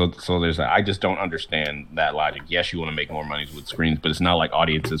so there's that. I just don't understand that logic. Yes, you want to make more money with screens, but it's not like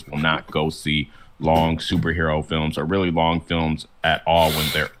audiences will not go see long superhero films or really long films at all when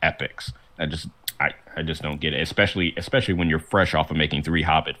they're epics. I just don't get it, especially when you're fresh off of making 3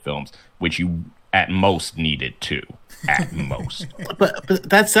 Hobbit films, which you at most needed 2, at most. But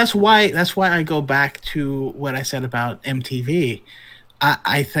that's why I go back to what I said about MTV.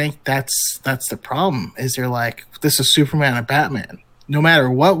 I think that's the problem. Is they're like, this is Superman and Batman. No matter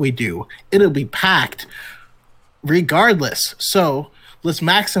what we do, it'll be packed, regardless. So let's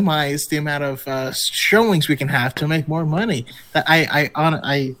maximize the amount of showings we can have to make more money.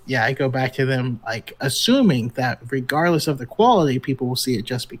 I go back to them like assuming that regardless of the quality, people will see it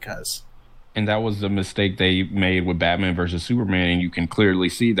just because. And that was the mistake they made with Batman versus Superman, and you can clearly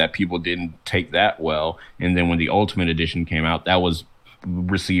see that people didn't take that well. And then when the Ultimate Edition came out, that was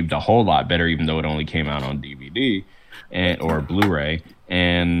received a whole lot better, even though it only came out on DVD or Blu-ray.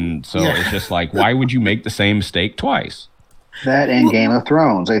 And so It's just like, why would you make the same mistake twice? That and Game of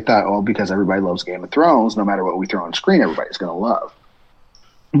Thrones. They thought, because everybody loves Game of Thrones, no matter what we throw on screen, everybody's going to love.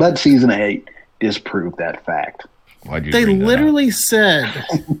 But season 8 disproved that fact. They literally said,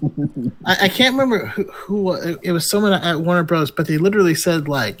 I can't remember who it was, someone at Warner Bros., but they literally said,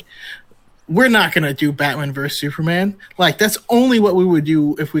 like, we're not going to do Batman versus Superman. Like, that's only what we would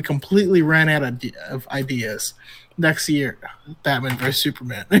do if we completely ran out of ideas next year. Batman versus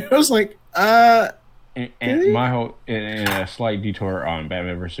Superman. I was like, And my whole, in a slight detour on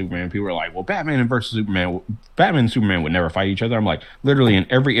Batman vs. Superman, people were like, well, Batman and Superman would never fight each other. I'm like, literally in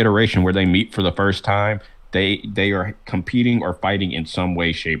every iteration where they meet for the first time, they are competing or fighting in some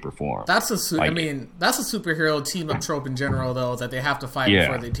way, shape, or form. That's that's a superhero team up trope in general, though, that they have to fight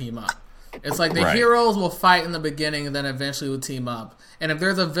before they team up. It's like the heroes will fight in the beginning and then eventually will team up. And if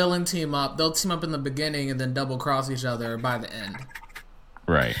there's a villain team up, they'll team up in the beginning and then double cross each other by the end.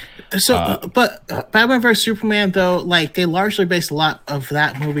 Right. So, but Batman vs Superman, though, like they largely based a lot of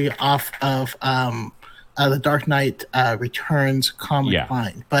that movie off of the Dark Knight Returns comic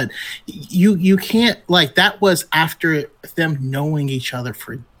line. But you can't, like, that was after them knowing each other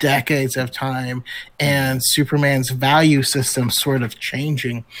for decades of time and Superman's value system sort of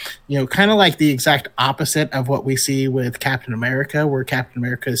changing, kind of like the exact opposite of what we see with Captain America, where Captain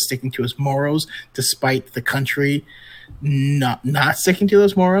America is sticking to his morals despite the country not sticking to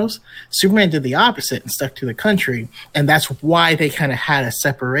those morals. Superman did the opposite and stuck to the country, and that's why they kind of had a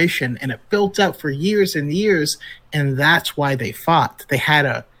separation, and it built up for years and years, and that's why they fought. They had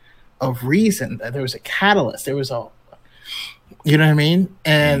a reason. There was a catalyst. There was you know what I mean?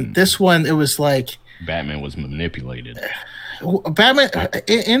 And this one, it was like Batman was manipulated. Batman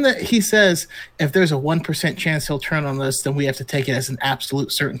he says if there's a 1% chance he'll turn on us, then we have to take it as an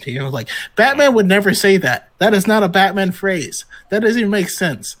absolute certainty. And I was like, Batman would never say that. That is not a Batman phrase. That doesn't even make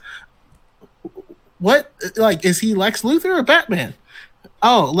sense. What? Like, is he Lex Luthor or Batman?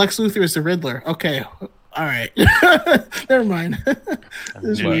 Oh, Lex Luthor is the Riddler. Okay. All right. Never mind.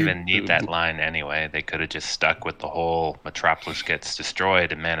 Didn't even need that line anyway. They could have just stuck with the whole Metropolis gets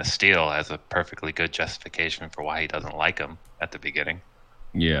destroyed and Man of Steel as a perfectly good justification for why he doesn't like him at the beginning.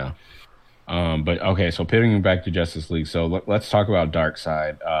 Yeah. But okay, so pivoting back to Justice League. So let's talk about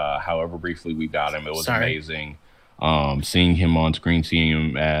Darkseid. However briefly we got him, it was amazing. Seeing him on screen, seeing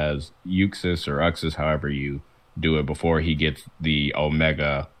him as Uxas or Uxas, however you do it, before he gets the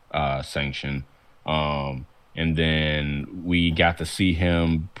Omega sanction. And then we got to see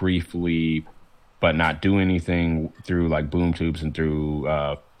him briefly, but not do anything through like boom tubes and through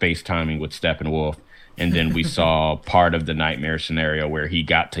FaceTiming with Steppenwolf. And then we saw part of the nightmare scenario where he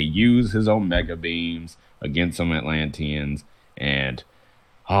got to use his Omega beams against some Atlanteans. And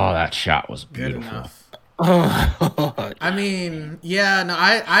that shot was beautiful. I mean, yeah, no,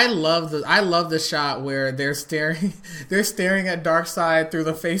 I love the shot where they're staring at Darkseid through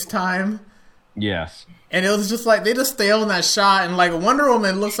the FaceTime. Yes. And it was just like they just stay on that shot, and like Wonder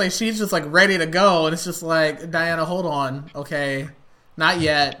Woman looks like she's just like ready to go, and it's just like, Diana, hold on, okay, not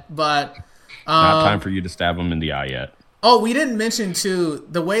yet, but not time for you to stab him in the eye yet. Oh, we didn't mention too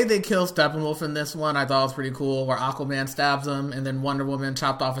the way they kill Steppenwolf in this one. I thought was pretty cool, where Aquaman stabs him, and then Wonder Woman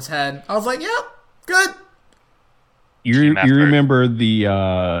chopped off his head. I was like, yep, good. You remember the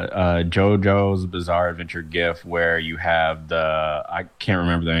JoJo's Bizarre Adventure gif where you have I can't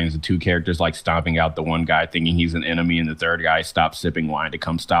remember the names of two characters like stomping out the one guy thinking he's an enemy and the third guy stops sipping wine to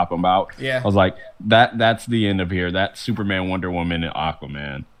come stop him out. Yeah. I was like, that's the end of here. That's Superman, Wonder Woman, and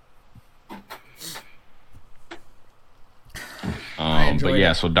Aquaman. But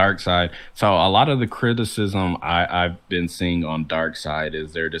yeah, so Darkseid. So a lot of the criticism I've been seeing on Darkseid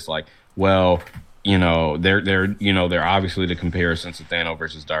is they're just like, well, they're obviously the comparisons to Thanos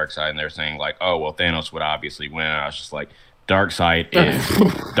versus Darkseid, and they're saying like, oh well, Thanos would obviously win. And I was just like, Darkseid is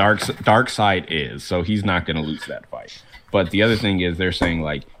Darkseid is, so he's not going to lose that fight. But the other thing is they're saying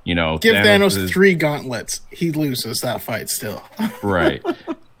like, give Thanos 3 gauntlets, he loses that fight still. Right.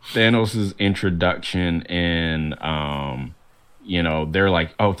 Thanos's introduction in they're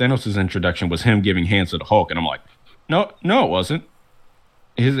like, oh, Thanos's introduction was him giving hands to the Hulk, and I'm like, no, it wasn't.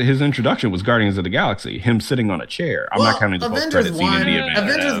 His introduction was Guardians of the Galaxy, him sitting on a chair. I'm not counting the post-credit scene in the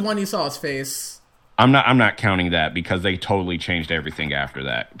Avengers 1, you saw his face. I'm not counting that because they totally changed everything after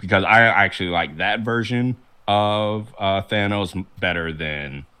that. Because I actually like that version of Thanos better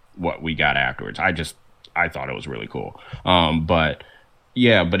than what we got afterwards. I thought it was really cool. But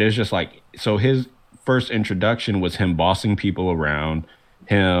it's just like, so his first introduction was him bossing people around,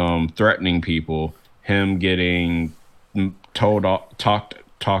 him threatening people, him getting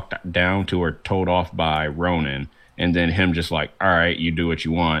talked down to or told off by Ronan, and then him just like, all right, you do what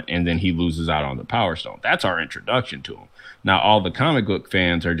you want, and then he loses out on the Power Stone. That's our introduction to him. Now all the comic book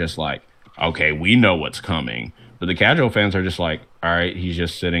fans are just like, okay, we know what's coming, but the casual fans are just like, all right, he's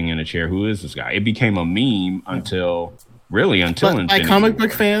just sitting in a chair. Who is this guy? It became a meme until by comic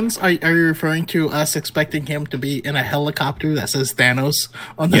book fans, are you referring to us expecting him to be in a helicopter that says Thanos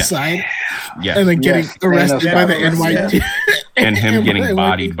on the side? Yes. And then getting arrested by the NYPD. Yeah. And him getting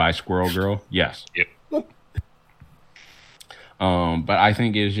bodied by Squirrel Girl? Yes. Yep. But I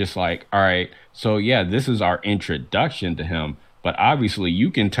think it's just like, all right, so yeah, this is our introduction to him, but obviously you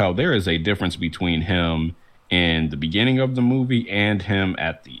can tell there is a difference between him in the beginning of the movie and him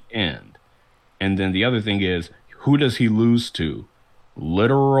at the end. And then the other thing is, who does he lose to?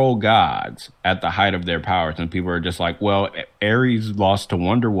 Literal gods at the height of their powers. And people are just like, well, Ares lost to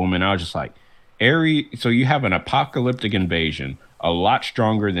Wonder Woman. I was just like, Ares, so you have an apocalyptic invasion, a lot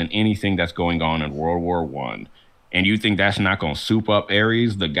stronger than anything that's going on in World War I. And you think that's not going to soup up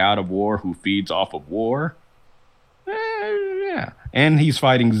Ares, the god of war who feeds off of war? Yeah. And he's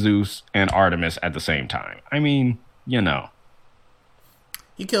fighting Zeus and Artemis at the same time. I mean, you know.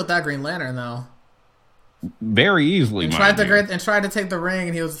 He killed that Green Lantern, though. Very easily, and tried to take the ring,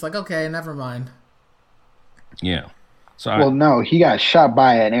 and he was just like, okay, never mind. Yeah. So well, no, he got shot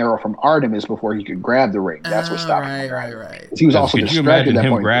by an arrow from Artemis before he could grab the ring. That's what stopped him. Right. He was also distracted. Could you imagine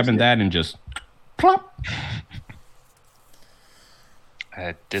him grabbing that and just plop?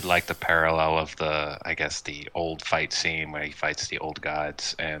 I did like the parallel of the old fight scene where he fights the old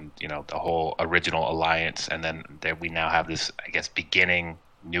gods and, you know, the whole original alliance. And then we now have this, I guess, beginning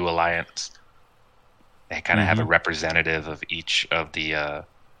new alliance. They kind of have a representative of each of the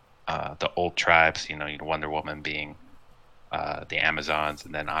old tribes, you know, Wonder Woman being the Amazons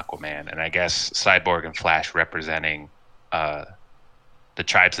and then Aquaman. And I guess Cyborg and Flash representing the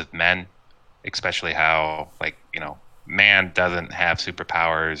tribes of men, especially how, like, you know, man doesn't have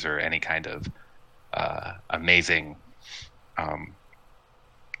superpowers or any kind of amazing, I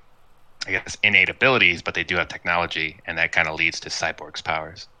guess, innate abilities, but they do have technology, and that kind of leads to Cyborg's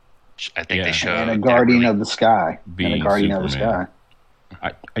powers. I think they showed. And a guardian of the sky. And a guardian of the sky.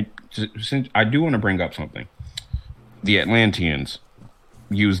 I do want to bring up something. The Atlanteans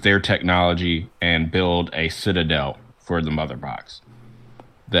use their technology and build a citadel for the Mother Box.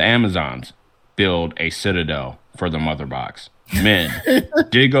 The Amazons build a citadel for the Mother Box. Men,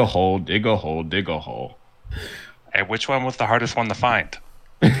 dig a hole, dig a hole, dig a hole. And which one was the hardest one to find?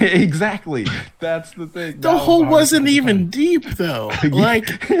 Exactly. That's the thing. The hole wasn't even deep, though. Like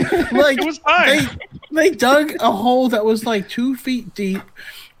it was fine. They dug a hole that was like 2 feet deep,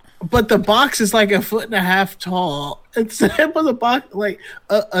 but the box is like 1.5 feet tall. And so with the box, like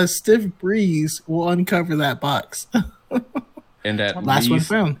a stiff breeze will uncover that box. And that last one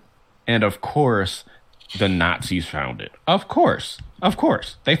found. And of course, the Nazis found it. Of course,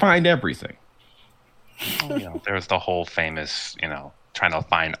 they find everything. You know, there's the whole famous, you know, trying to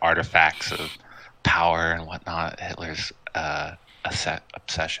find artifacts of power and whatnot. Hitler's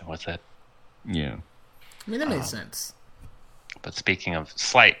obsession with it. Yeah. I mean, that makes sense. But speaking of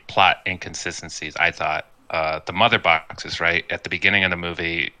slight plot inconsistencies, I thought the Mother Boxes, right? At the beginning of the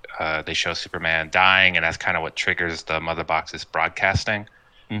movie, they show Superman dying, and that's kind of what triggers the Mother Boxes broadcasting.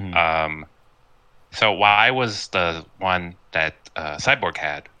 Mm-hmm. So why was the one that Cyborg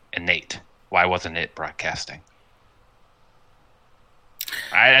had innate? Why wasn't it broadcasting?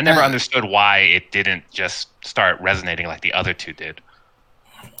 I never understood why it didn't just start resonating like the other two did.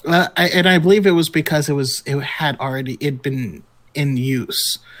 And I believe it was because it had already been in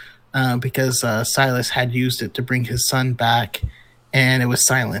use because Silas had used it to bring his son back, and it was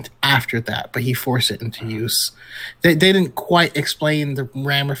silent after that, but he forced it into use. They didn't quite explain the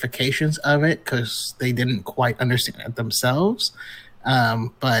ramifications of it because they didn't quite understand it themselves,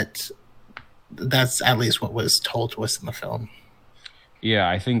 but that's at least what was told to us in the film. Yeah,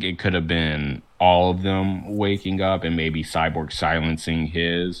 I think it could have been all of them waking up and maybe Cyborg silencing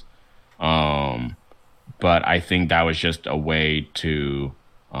his. But I think that was just a way to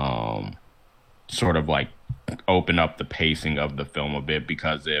sort of like open up the pacing of the film a bit,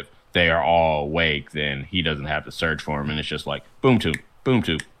 because if they are all awake, then he doesn't have to search for him, and it's just like boom tube, boom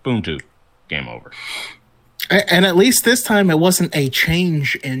tube, boom tube, game over. And at least this time it wasn't a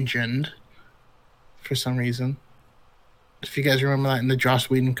change engine for some reason. If you guys remember that in the Joss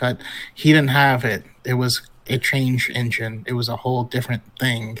Whedon cut, he didn't have it. It was a change engine. It was a whole different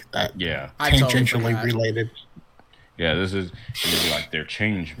thing that tangentially related. Yeah, this is like their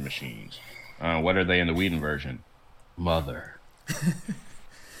change machines. What are they in the Whedon version? Mother.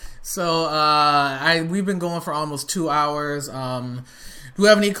 So we've been going for almost 2 hours. Do we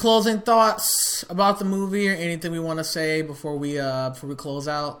have any closing thoughts about the movie or anything we want to say before we close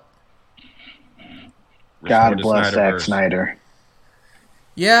out? God bless Zack Snyder.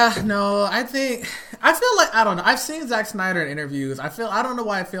 Yeah, no, I feel like, I don't know. I've seen Zack Snyder in interviews. I don't know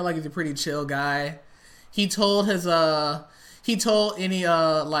why I feel like he's a pretty chill guy. He told any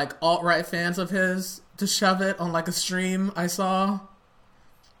like alt-right fans of his to shove it on like a stream I saw.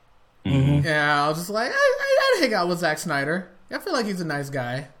 Mm-hmm. Yeah, I was just like, I'd hang out with Zack Snyder. I feel like he's a nice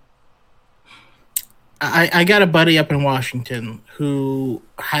guy. I got a buddy up in Washington who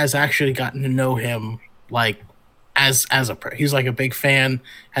has actually gotten to know him like as he's like a big fan,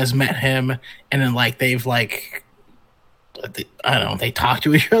 has met him, and then like they've like I don't know, they talk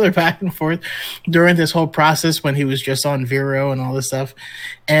to each other back and forth during this whole process when he was just on Vero and all this stuff.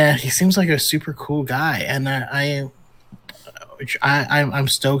 And he seems like a super cool guy. And I'm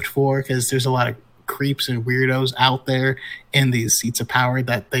stoked for, because there's a lot of creeps and weirdos out there in these seats of power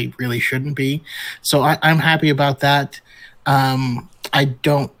that they really shouldn't be. So I'm happy about that. I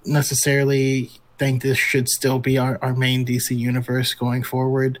don't necessarily think this should still be our main DC universe going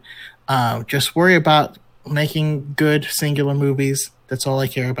forward. Just worry about making good singular movies. That's all I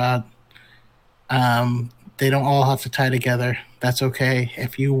care about. They don't all have to tie together. That's okay.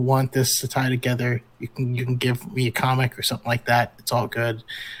 If you want this to tie together, you can give me a comic or something like that. It's all good.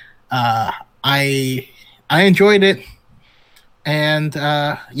 I enjoyed it, and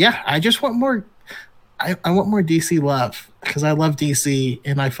I just want more. I want more DC love, because I love DC,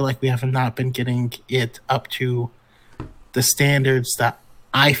 and I feel like we have not been getting it up to the standards that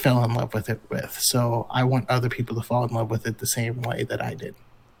I fell in love with it with. So I want other people to fall in love with it the same way that I did.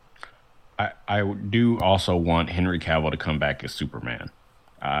 I do also want Henry Cavill to come back as Superman.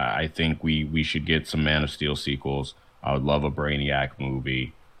 I think we should get some Man of Steel sequels. I would love a Brainiac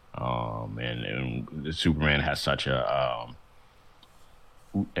movie. And Superman has such a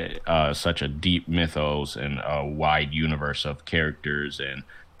deep mythos and a wide universe of characters and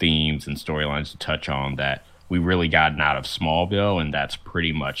themes and storylines to touch on that we really gotten out of Smallville, and that's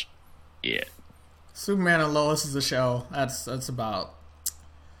pretty much it. Superman and Lois is a show. That's the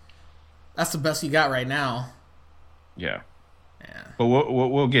best you got right now. Yeah. But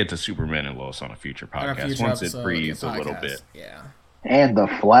we'll get to Superman and Lois on a future podcast once it breathes a little bit. Yeah. And The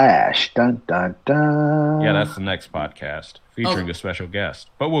Flash. Dun, dun, dun. Yeah, that's the next podcast featuring a special guest.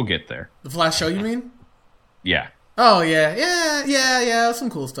 But we'll get there. The Flash show, you mean? Yeah. Oh, yeah. Some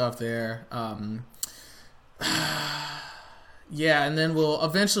cool stuff there. Yeah, and then we'll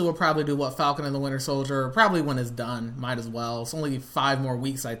probably do Falcon and the Winter Soldier, probably when it's done. Might as well. It's only 5 more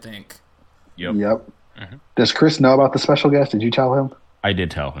weeks, I think. Yep. Mm-hmm. Does Chris know about the special guest? Did you tell him? I did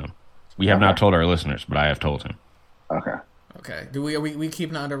tell him. We have not told our listeners, but I have told him. Okay. Do we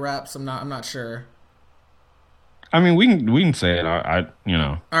keep it under wraps? I'm not sure. I mean, we can say it. I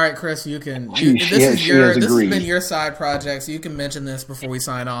All right, Chris, you can. This has been your side project, so you can mention this before we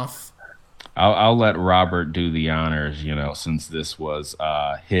sign off. I'll let Robert do the honors, since this was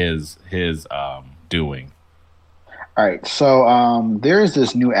his doing. All right, so there's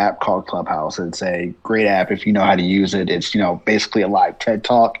this new app called Clubhouse. It's a great app if you know how to use it. It's basically a live TED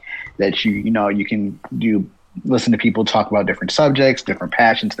Talk that you can listen to people talk about different subjects, different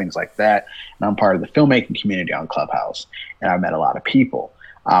passions, things like that. And I'm part of the filmmaking community on Clubhouse, and I've met a lot of people.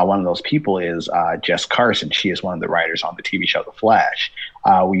 One of those people is Jess Carson. She is one of the writers on the TV show The Flash.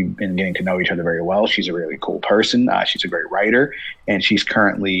 We've been getting to know each other very well. She's a really cool person. She's a great writer, and she's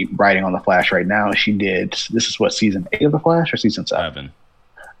currently writing on The Flash right now. This is season 8 of The Flash or season 7?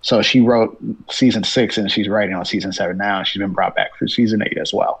 So she wrote season 6, and she's writing on season 7 now. She's been brought back for season 8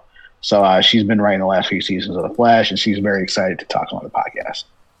 as well. So she's been writing the last few seasons of The Flash, and she's very excited to talk on the podcast.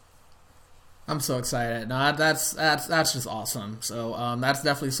 I'm so excited. No, that's just awesome. So that's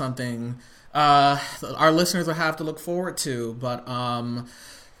definitely something our listeners will have to look forward to. But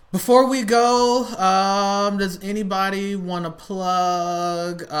before we go, does anybody want to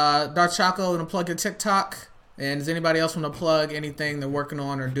plug Dark Choco? Want to plug your TikTok? And does anybody else want to plug anything they're working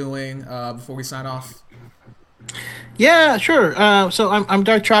on or doing before we sign off? Yeah, sure. So I'm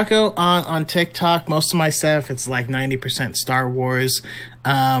Dark Choco on TikTok. Most of my stuff, it's like 90% Star Wars.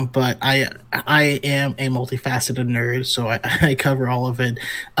 But I am a multifaceted nerd, so I cover all of it.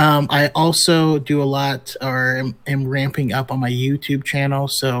 I also do a lot, or am ramping up on my YouTube channel.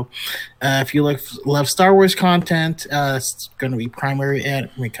 So if you love Star Wars content, it's going to be primary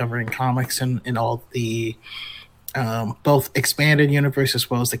at me covering comics and all the both expanded universe as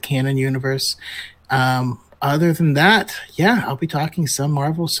well as the canon universe. Other than that, yeah, I'll be talking some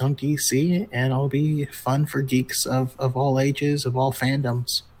Marvel, some DC, and it'll be fun for geeks of all ages, of all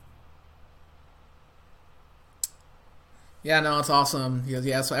fandoms. Yeah, no, it's awesome.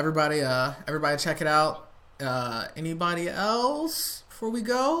 Yeah, so everybody check it out. Anybody else before we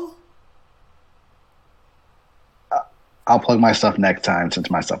go? I'll plug my stuff next time since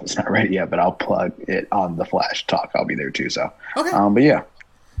my stuff is not ready yet, but I'll plug it on the Flash Talk. I'll be there too. So, okay. But yeah.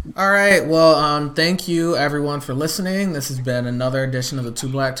 All right. Well, thank you everyone for listening. This has been another edition of the Too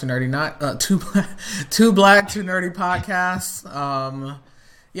Black Too Nerdy Too Black Too Nerdy podcast.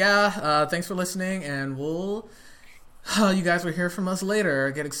 Thanks for listening, and you guys will hear from us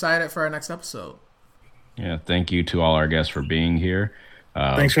later. Get excited for our next episode. Yeah, thank you to all our guests for being here.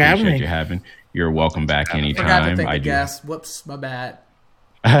 Thanks for having me. You're welcome back anytime. I forgot to thank the guests. Whoops, my bad.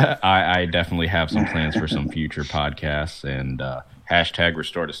 I definitely have some plans for some future podcasts and hashtag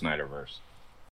Restore the Snyderverse.